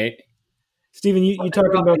 Right. Steven, you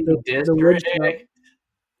talking about the wood shop? district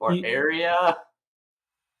or You- area?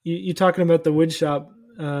 You talking about the wood shop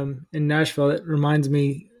in Nashville? That reminds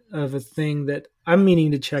me of a thing that I'm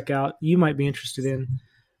meaning to check out. You might be interested in.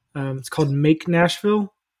 It's called Make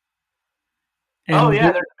Nashville. And Oh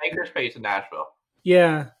yeah, there's a makerspace in Nashville.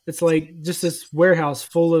 yeah, it's like just this warehouse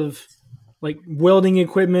full of like welding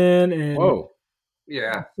equipment and Whoa.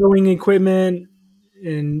 Yeah, sewing equipment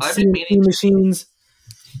and I've been CNC meaning to- machines.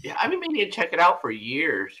 yeah. I've been meaning to check it out for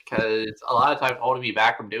years because a lot of times holding me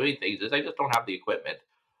back from doing things is I just don't have the equipment.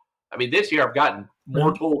 I mean, this year I've gotten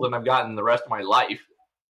more tools than I've gotten the rest of my life.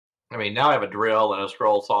 I mean, now I have a drill and a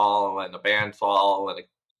scroll saw and a band saw and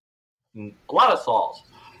a lot of saws.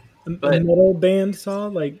 A But- metal band saw,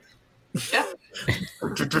 like Yeah,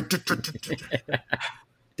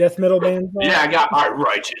 death metal band saw. yeah. I got my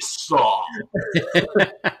righteous saw.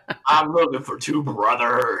 I'm looking for two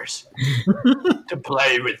brothers to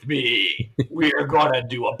play with me. We are gonna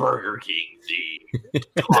do a Burger King theme.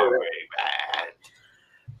 Touring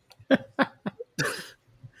band.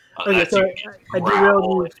 Okay, so I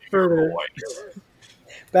derailed you further.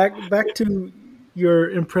 Back to your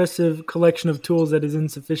impressive collection of tools that is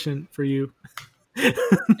insufficient for you.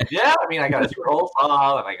 Yeah, I mean, I got a scroll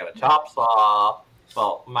saw, and I got a chop saw,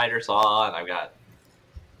 miter saw, and I've got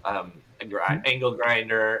angle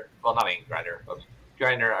grinder. Well, not angle grinder, but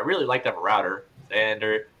grinder. I really like to have a router,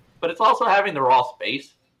 sander, but it's also having the raw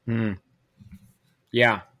space. Hmm.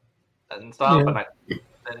 Yeah. and stuff, Yeah.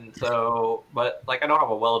 and so, but like I don't have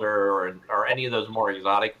a welder or any of those more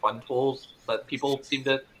exotic fun tools that people seem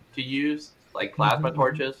to use, like plasma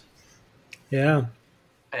torches Yeah.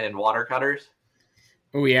 and water cutters.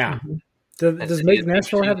 Oh yeah. Does Make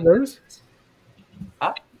Nashville have those?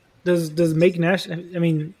 Huh? Does Make Nashville? I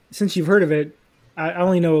mean, since you've heard of it, I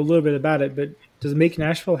only know a little bit about it. But does Make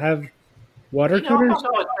Nashville have water cutters? I don't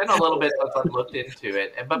know. It's been a little bit since I've looked into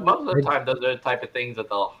it, but most of the time, those are the type of things that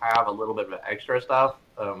they'll have a little bit of extra stuff.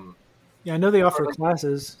 Yeah, I know they offer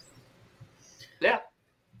classes. Yeah,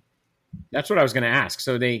 That's what I was going to ask.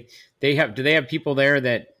 So do they have people there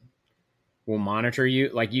that will monitor you?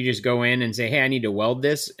 Like you just go in and say, "Hey, I need to weld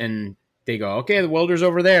this," and they go, "Okay, the welder's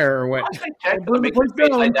over there," or what? I think technically a big space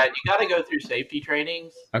like that, you got to go through safety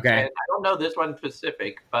trainings. Okay. And I don't know this one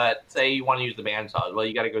specific, but say you want to use the bandsaw. Well,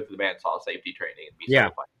 you got to go through the bandsaw safety training and be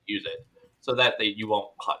certified to use it, so that you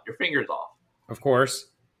won't cut your fingers off. Of course.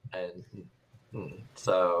 And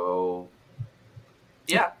so,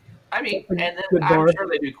 yeah, I mean, and then Good I'm bar. sure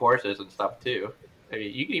they do courses and stuff too. I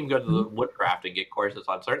mean, you can even go to the woodcraft and get courses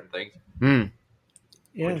on certain things.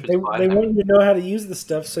 Yeah, Which is they fun. want you to know how to use the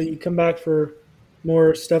stuff, so you come back for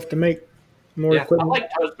more stuff to make more Yeah, I equipment. like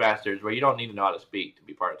Toastmasters, where you don't need to know how to speak to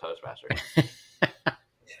be part of Toastmasters.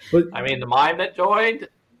 But I mean, the mime that joined,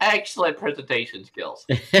 excellent presentation skills.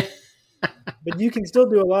 you can still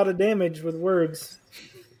do a lot of damage with words.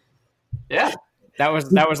 Yeah, That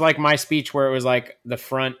was like my speech where it was like the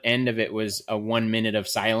front end of it was a 1 minute of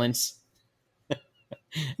silence.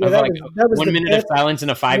 Yeah, Of that like was 1 the minute of best silence in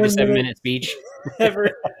a 5 to 7 1 minute speech. ever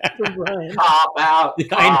from Brian. cop out,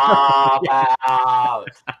 cop out.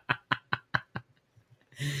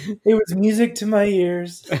 It was music to my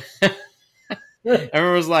ears.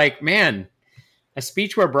 Everyone was like, "Man, a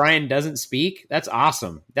speech where Brian doesn't speak? That's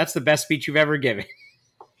awesome. That's the best speech you've ever given."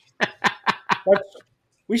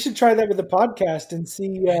 We should try that with the podcast and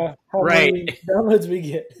see how Right. many downloads we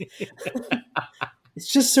get.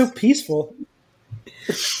 It's just so peaceful.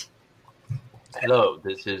 Hello,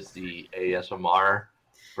 this is the ASMR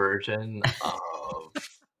version of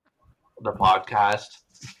the podcast.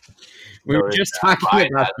 We were Notice just that talking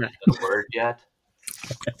Brian about hasn't that. said a word yet,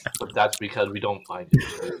 but that's because we don't find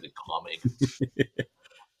it really calming.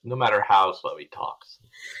 No matter how slow he talks.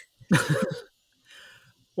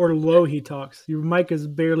 Or low he talks. Your mic is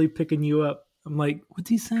barely picking you up. I'm like, what's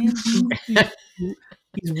he saying?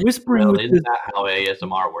 He's whispering Well, with isn't that how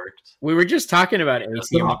ASMR works? We were just talking about It's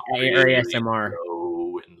ASMR. really ASMR.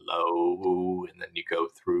 low and low, and then you go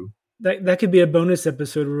through. that could be a bonus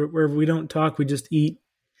episode where we don't talk, we just eat.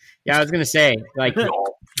 Yeah, I was gonna say, like,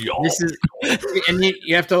 Y'all. this is, and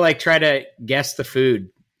you have to like try to guess the food.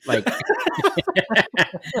 Like,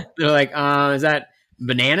 they're like, is that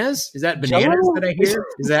bananas? Is that bananas Jell-O? that I hear?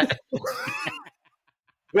 Is that?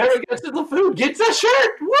 Whoever gets to the food gets a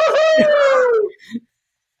shirt.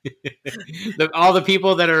 Woohoo! All the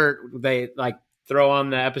people that they like throw on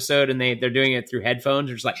the episode and they're doing it through headphones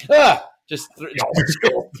are just like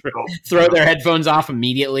throw their headphones off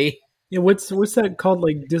immediately. Yeah, what's that called?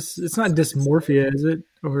 Like it's not dysmorphia, is it?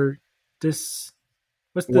 Or what's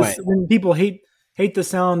this What? when people hate the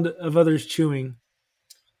sound of others chewing?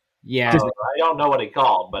 Yeah, I don't know what it's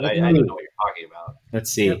called, but I know what you're talking about.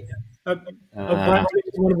 let's see. Yep. Brian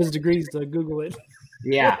used one of his degrees to Google it.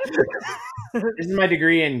 Yeah, this is my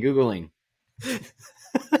degree in Googling.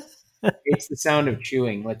 It's the sound of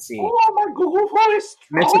chewing. Let's see. Oh, my Google voice.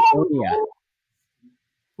 Misophonia.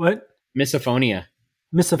 What? Misophonia.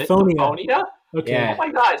 Misophonia. Misophonia? Okay. Yeah. Oh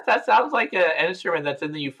my gosh, that sounds like an instrument that's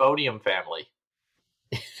in the euphonium family.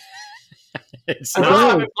 It's I Oh, know.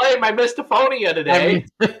 I've been playing my Misophonia today.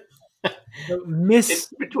 It's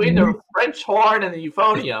between the French horn and the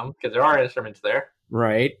euphonium, because there are instruments there.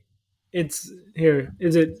 right. It's here.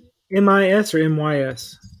 Is it MIS or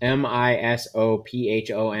MYS?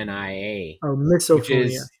 Misophonia. Oh, Which misophonia.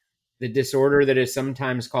 is the disorder that is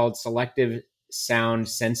sometimes called selective sound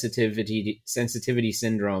sensitivity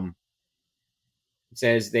syndrome. It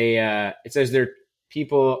says their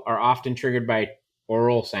people are often triggered by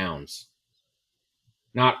oral sounds.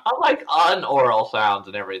 Not I like unoral sounds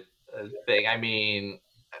and everything. I mean,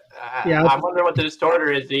 Yeah. I wonder what the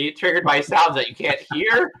disorder is. Is it triggered by sounds that you can't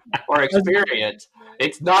hear or experience?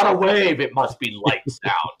 It's not a wave. It must be light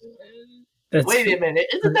sound. That's, Wait a minute.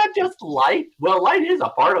 Isn't that just light? Well, light is a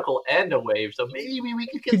particle and a wave, so maybe we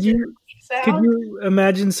could Could consider you- light Could sound. you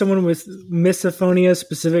imagine someone with misophonia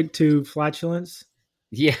specific to flatulence?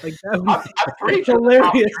 yeah. Like that would I'm pretty It's sure that's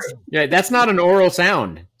not hilarious. true. Yeah, that's not an oral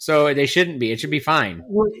sound. So they shouldn't be. It should be fine.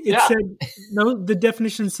 Well, it Yeah. said no. The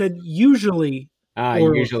definition said usually.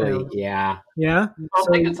 Oral Usually, sound. yeah. Yeah. I'm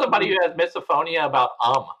thinking somebody who has misophonia about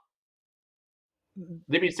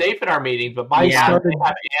They'd be safe in our meetings, but by Yeah. now they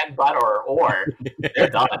have and, but, or, they're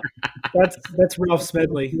done. That's Ralph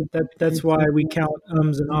Smedley. That's why we count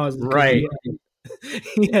ums and ahs. Because Right.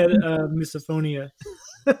 He had misophonia.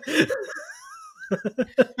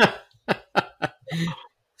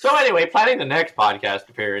 So anyway, planning the next podcast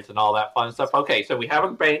appearance and all that fun stuff. Okay, so we have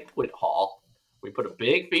a banquet hall. We put a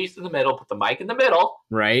big feast in the middle, put the mic in the middle,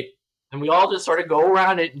 Right. and we all just sort of go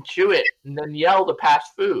around it and chew it and then yell to pass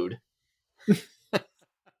food.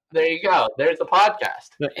 There you go. There's the podcast.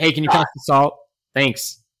 Hey, can you pass the salt?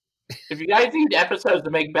 Thanks. If you guys need episodes to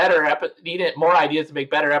make better, need more ideas to make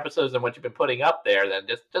better episodes than what you've been putting up there, then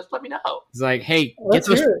just let me know. It's like, hey, Let's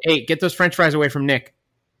hear it. get those French fries away from Nick.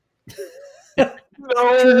 No,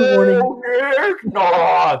 it's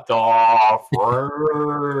not the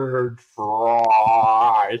French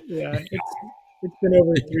fries. Yeah, it's been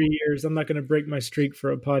over 3 years. I'm not going to break my streak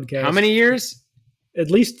for a podcast. How many years?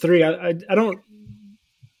 At least 3. I don't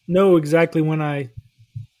know exactly when I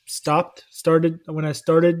started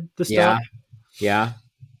the Yeah. stop. Yeah.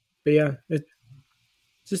 But yeah, it's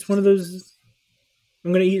just one of those.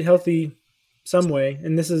 I'm going to eat healthy some way,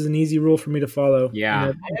 and this is an easy rule for me to follow.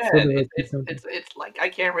 Yeah. Yeah, it's like I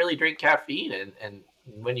can't really drink caffeine, and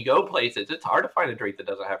when you go places, it's hard to find a drink that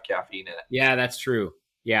doesn't have caffeine in it. Yeah, that's true.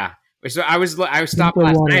 Yeah. So I stopped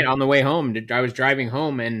last night on the way home. I was driving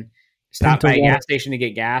home and stopped by a gas station to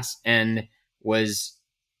get gas and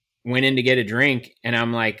went in to get a drink. And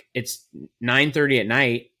I'm like, it's 9:30 at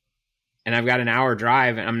night and I've got an hour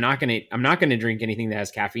drive and I'm not going to drink anything that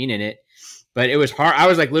has caffeine in it. But it was hard. I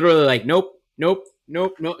was like, literally like, nope. So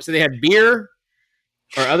they had beer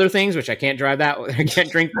or other things, which I can't drive that. I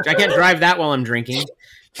can't drive that while I'm drinking.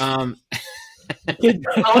 Well, I mean,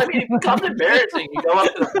 it becomes embarrassing. You go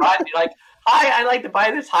up to the front and you're like, hi, I'd like to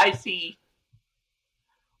buy this high C.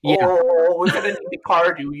 Yeah. Oh, we're going to need the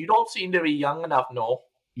card. You don't seem to be young enough, no.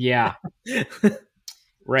 Yeah.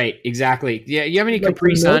 Right. Exactly. Yeah. You have any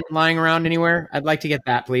Capri Sun lying around anywhere? I'd like to get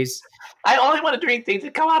that, please. I only want to drink things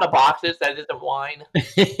that come out of boxes that isn't wine.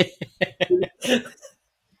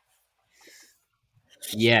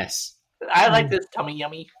 Yes. I like this tummy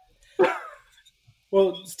yummy.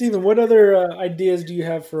 Well, Stephen, what other ideas do you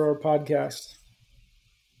have for our podcast?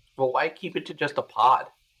 Well, why keep it to just a pod?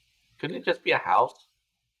 Couldn't it just be a house?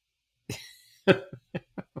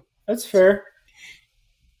 That's fair.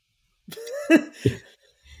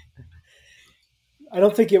 I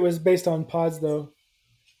don't think it was based on pods, though.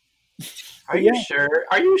 Are you sure?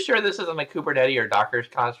 Are you sure this isn't a Kubernetes or Docker's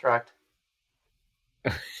construct?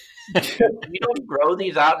 You don't grow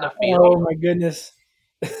these out in the field. Oh my goodness!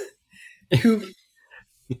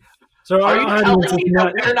 So are you telling me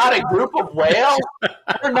that they're not a group of whales?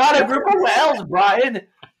 They're not a group of whales, Brian.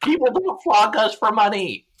 People don't flog us for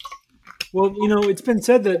money. Well, it's been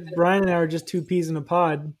said that Brian and I are just two peas in a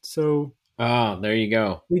pod. So there you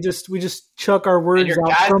go. We just chuck our words and you're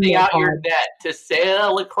out from the casting out pod. your net to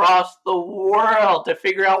sail across the world to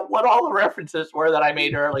figure out what all the references were that I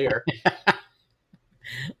made earlier.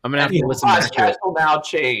 I'm gonna have to listen back to Podcast it. will now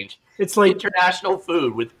change. It's like International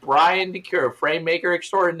Food with Brian DeCure, frame maker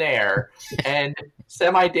extraordinaire, and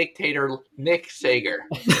semi-dictator Nick Sager.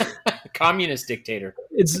 Communist dictator.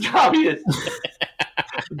 it's Communist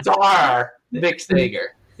czar Nick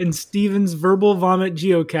Sager. in Steven's verbal vomit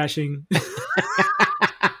geocaching.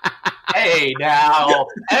 Hey, now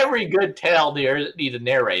every good tale needs a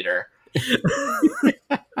narrator.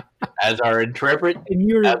 As our intrepid And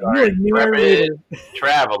you're a narrator.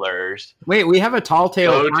 travelers Wait, we have a tall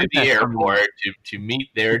tale. go to the airport to meet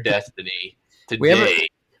their destiny today.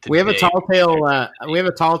 We have a tall tale. We have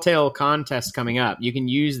a tall tale contest coming up. You can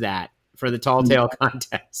use that for the tall tale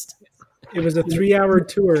contest. It was a 3-hour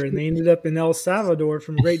tour, and they ended up in El Salvador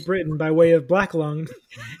from Great Britain by way of Black Lung.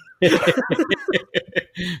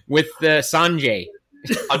 With the Sanjay.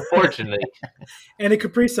 Unfortunately, And a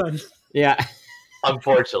Capri Sun. Yeah.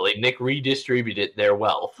 Nick redistributed their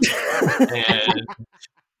wealth, and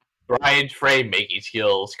Brian's frame making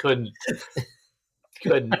skills couldn't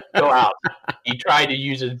go out. He tried to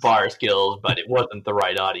use his bar skills, but it wasn't the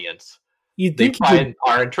right audience. You'd think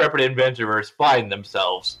Our intrepid adventurers find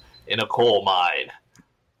themselves in a coal mine,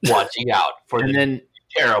 watching out for the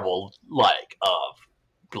terrible like of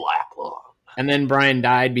Black Lung. And then Brian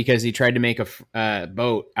died because he tried to make a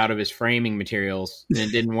boat out of his framing materials, and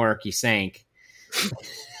it didn't work. He sank.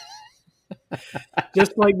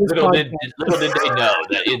 just like this Little did podcast. they know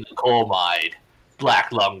that in the coal mine,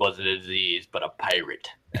 Black Lung wasn't a disease, but a pirate,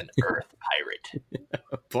 an earth pirate.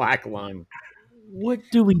 Black Lung. What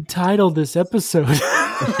do we title this episode?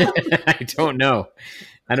 I don't know.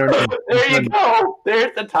 I don't know. There you go.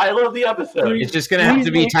 There's the title of the episode. It's just gonna have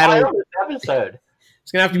to be titled. This episode.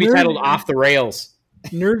 It's gonna have to be titled "Off the Rails."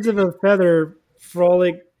 Nerds of a feather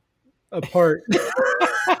frolic apart.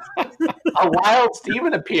 A wild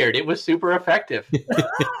Steven appeared. It was super effective.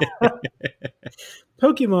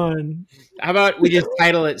 Pokemon. How about we just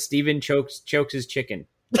title it "Steven chokes his chicken"?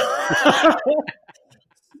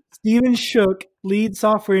 Steven Shook, lead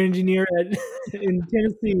software engineer in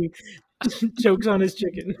Tennessee, chokes on his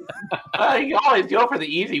chicken. You always go for the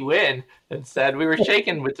easy win. Instead, we were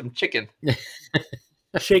shaking with some chicken.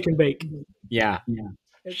 Shake and bake. Yeah.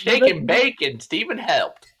 Shake and bake, and Steven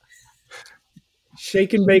helped.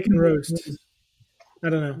 Shake and bake and roast.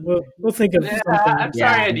 I don't know. We'll think of something. I'm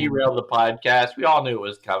sorry I derailed the podcast. We all knew it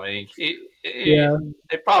was coming.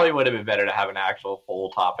 It probably would have been better to have an actual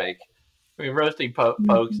full topic. I mean, roasting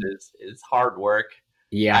folks is hard work.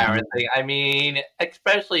 Yeah. Everything. I mean,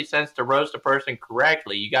 especially since to roast a person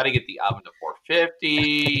correctly, you got to get the oven to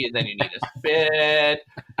 450, and then you need a spit.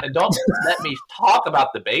 And don't let me talk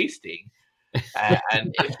about the basting.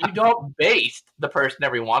 And if you don't baste the person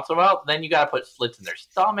every once in a while, then you got to put slits in their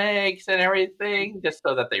stomachs and everything just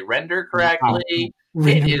so that they render correctly.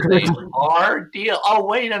 It is a hard deal. Oh,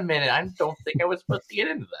 wait a minute. I don't think I was supposed to get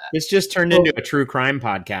into that. This just turned into a true crime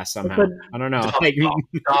podcast somehow. I don't know.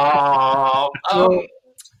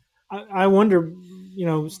 I wonder,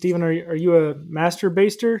 Steven, are you a master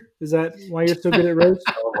baster? Is that why you're so good at roast?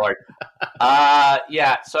 Oh, Lord.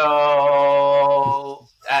 Yeah, so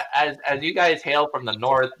as you guys hail from the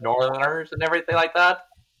Northerners and everything like that,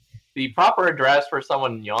 the proper address for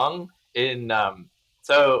someone young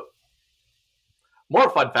so more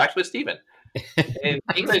fun facts with Steven. In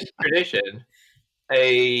English tradition,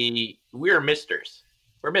 we're misters.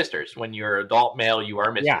 We're misters. When you're adult male, you are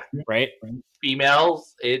mister. Yeah, right.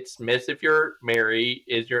 Females, it's miss if you're married.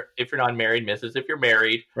 If you're not married, misses if you're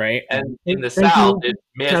married. Right. And in the South, it's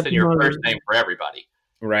miss and your first name for everybody.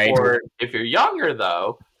 Right. Or if you're younger,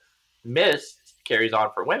 though, miss carries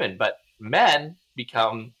on for women, but men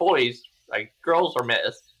become boys. Like girls are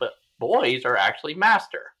miss, but boys are actually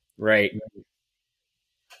master. Right.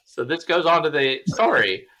 So this goes on to the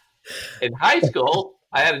story. In high school,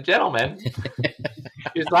 I had a gentleman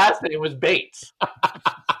whose last name was Bates.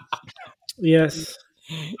 Yes.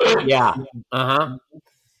 Yeah. Uh-huh.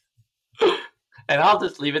 And I'll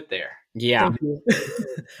just leave it there. Yeah.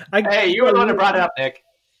 Hey, you were the one who brought it up, Nick.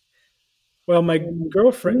 Well, my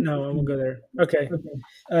girlfriend... No, I won't go there. Okay.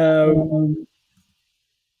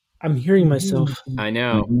 I'm hearing myself. I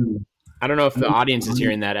know. I don't know if the audience is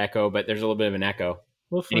hearing that echo, but there's a little bit of an echo.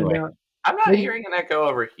 We'll find out. I'm not hearing an echo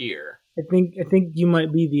over here. I think you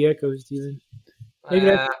might be the echo, Steven. Maybe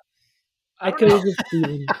that's echoes of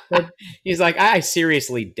Steven. He's like, I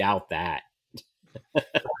seriously doubt that.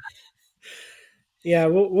 Yeah,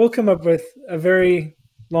 we'll come up with a very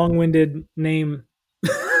long-winded name.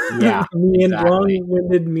 Yeah, exactly.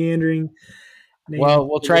 Long-winded, meandering name. Well,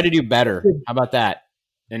 we'll try to do better. How about that?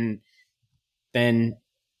 And then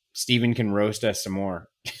Steven can roast us some more.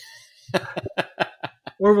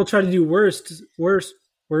 Or we'll try to do worst.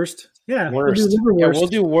 Yeah, worst.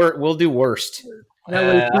 We'll do worst.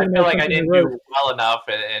 I feel like I didn't do well enough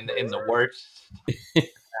in the worst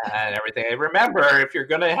and everything. And remember, if you're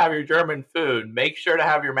going to have your German food, make sure to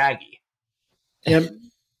have your Maggie. Yep.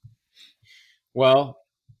 Well,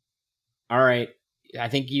 all right. I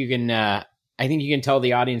think you can tell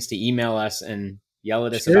the audience to email us and yell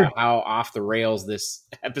at us about how off the rails this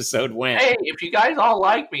episode went. Hey, if you guys all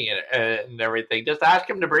like me and everything, just ask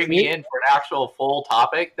them to bring me in for an actual full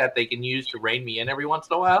topic that they can use to rein me in every once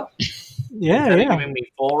in a while. Yeah. Giving me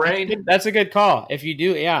full rein. That's a good call. If you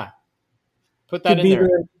do, put that in there.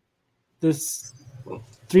 This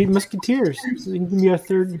Three Musketeers. So he can be our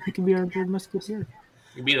third. He can be our third Musketeer. You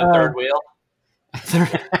can be the third wheel.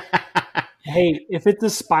 Hey, if it's a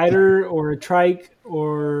spider or a trike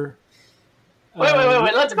or wait.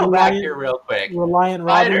 Let's go back here real quick. Reliant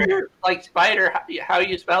Spider, Robin. like spider. How are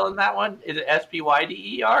you spelling that one? Is it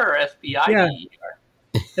SPYDER or SPIDER?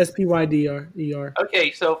 SPYDER.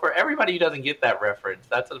 Okay, so for everybody who doesn't get that reference,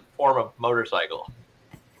 that's a form of motorcycle.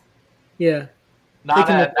 Yeah. Not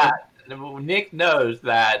that. Nick knows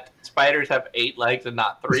that spiders have 8 legs and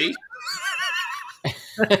not 3.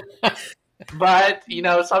 But,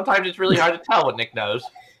 sometimes it's really hard to tell what Nick knows.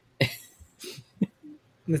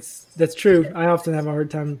 That's true. I often have a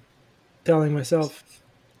hard time telling myself.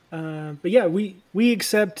 But yeah, we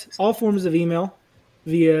accept all forms of email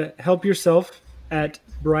via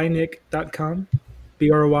helpyourself@brynick.com,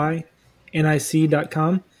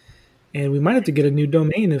 BRYNIC.com. And we might have to get a new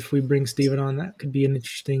domain if we bring Steven on. That could be an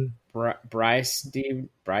interesting... Bry Steve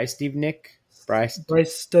Nick? Bryce.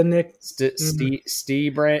 Bryce Nick.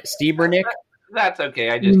 Stebernick. That's okay.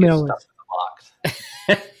 I just get stuff in the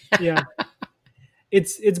box. Yeah.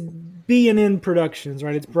 It's B&N Productions,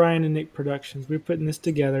 right? It's Brian and Nick Productions. We're putting this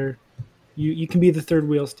together. You can be the third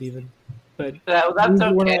wheel, Steven. But that's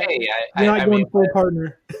okay. You're not going full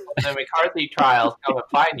partner. The McCarthy trials come and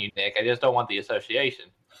find you, Nick. I just don't want the association.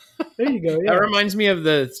 There you go. Yeah. That reminds me of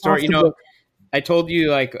the story. I told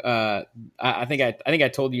you I think I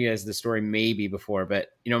told you guys the story maybe before, but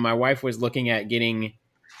my wife was looking at getting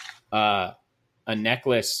a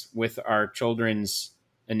necklace with our children's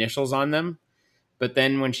initials on them, but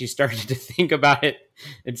then when she started to think about it,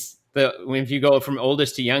 if you go from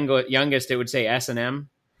oldest to youngest, it would say S&M.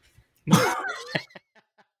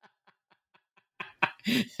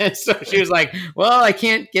 And so she was like, well, I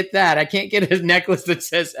can't get that. I can't get a necklace that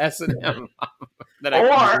says S&M.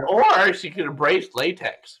 Or she could embrace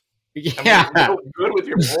latex. Yeah. Good with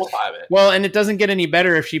your bull habit. Well, and it doesn't get any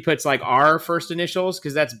better if she puts like our first initials,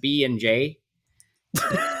 because that's B and J.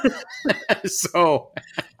 So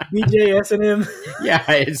BJ S&M. Yeah,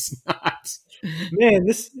 it's not. Man,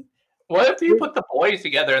 this. What if you put the boys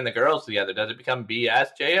together and the girls together? Does it become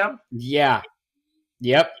BSJM? Yeah.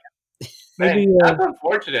 Yep. Maybe, that's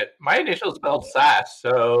unfortunate. My initials spelled Sass,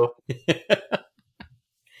 so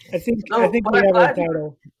I think we have our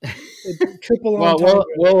title. Triple on.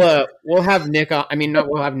 Well, we'll have Nick on. I mean, no,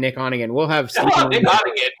 we'll have Nick on again. We'll have Nick on again.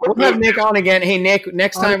 We'll have Nick on again. Hey, Nick,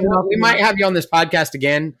 next time we might have you on this podcast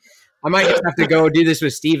again. I might just have to go do this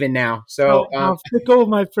with Steven now. So I'll fickle with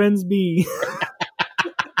my friends be.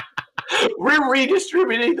 We're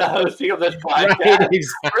redistributing the hosting of this podcast. Right,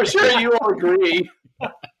 exactly. For sure, you will agree.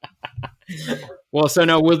 Well, so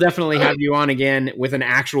no, we'll definitely have you on again with an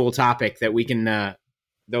actual topic that we can.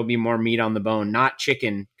 There'll be more meat on the bone, not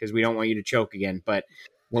chicken, because we don't want you to choke again. But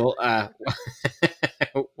we'll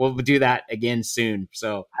we'll do that again soon.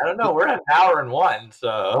 So I don't know. We're at an hour and one,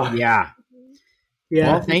 so yeah.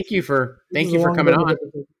 Well, thank you for coming on.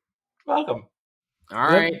 Welcome. All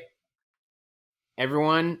right,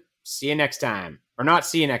 everyone. See you next time. Or not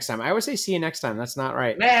see you next time. I always say see you next time. That's not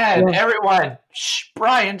right. Man, everyone. Shh,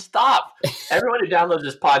 Brian, stop. Everyone who downloads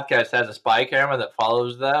this podcast has a spy camera that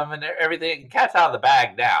follows them and everything. Cat's out of the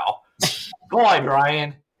bag now. Go on,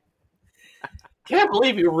 Brian. Can't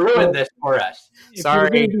believe you ruined this for us. Sorry.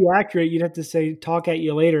 If you're going to be accurate, you'd have to say talk at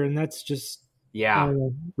you later, and that's just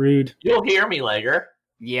rude. You'll hear me later.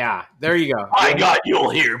 Yeah, there you go. My God,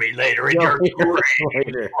 you'll hear me later in your grave,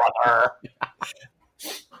 brother.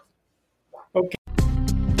 Okay.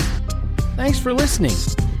 Thanks for listening.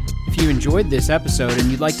 If you enjoyed this episode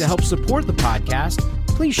and you'd like to help support the podcast,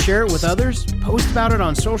 please share it with others, post about it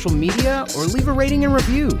on social media, or leave a rating and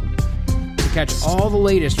review. To catch all the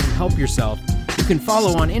latest from Help Yourself, you can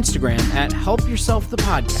follow on Instagram at Help Yourself the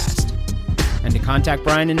Podcast. And to contact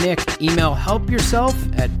Brian and Nick, email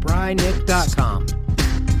helpyourself@brynick.com.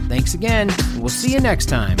 Thanks again, and we'll see you next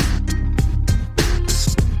time.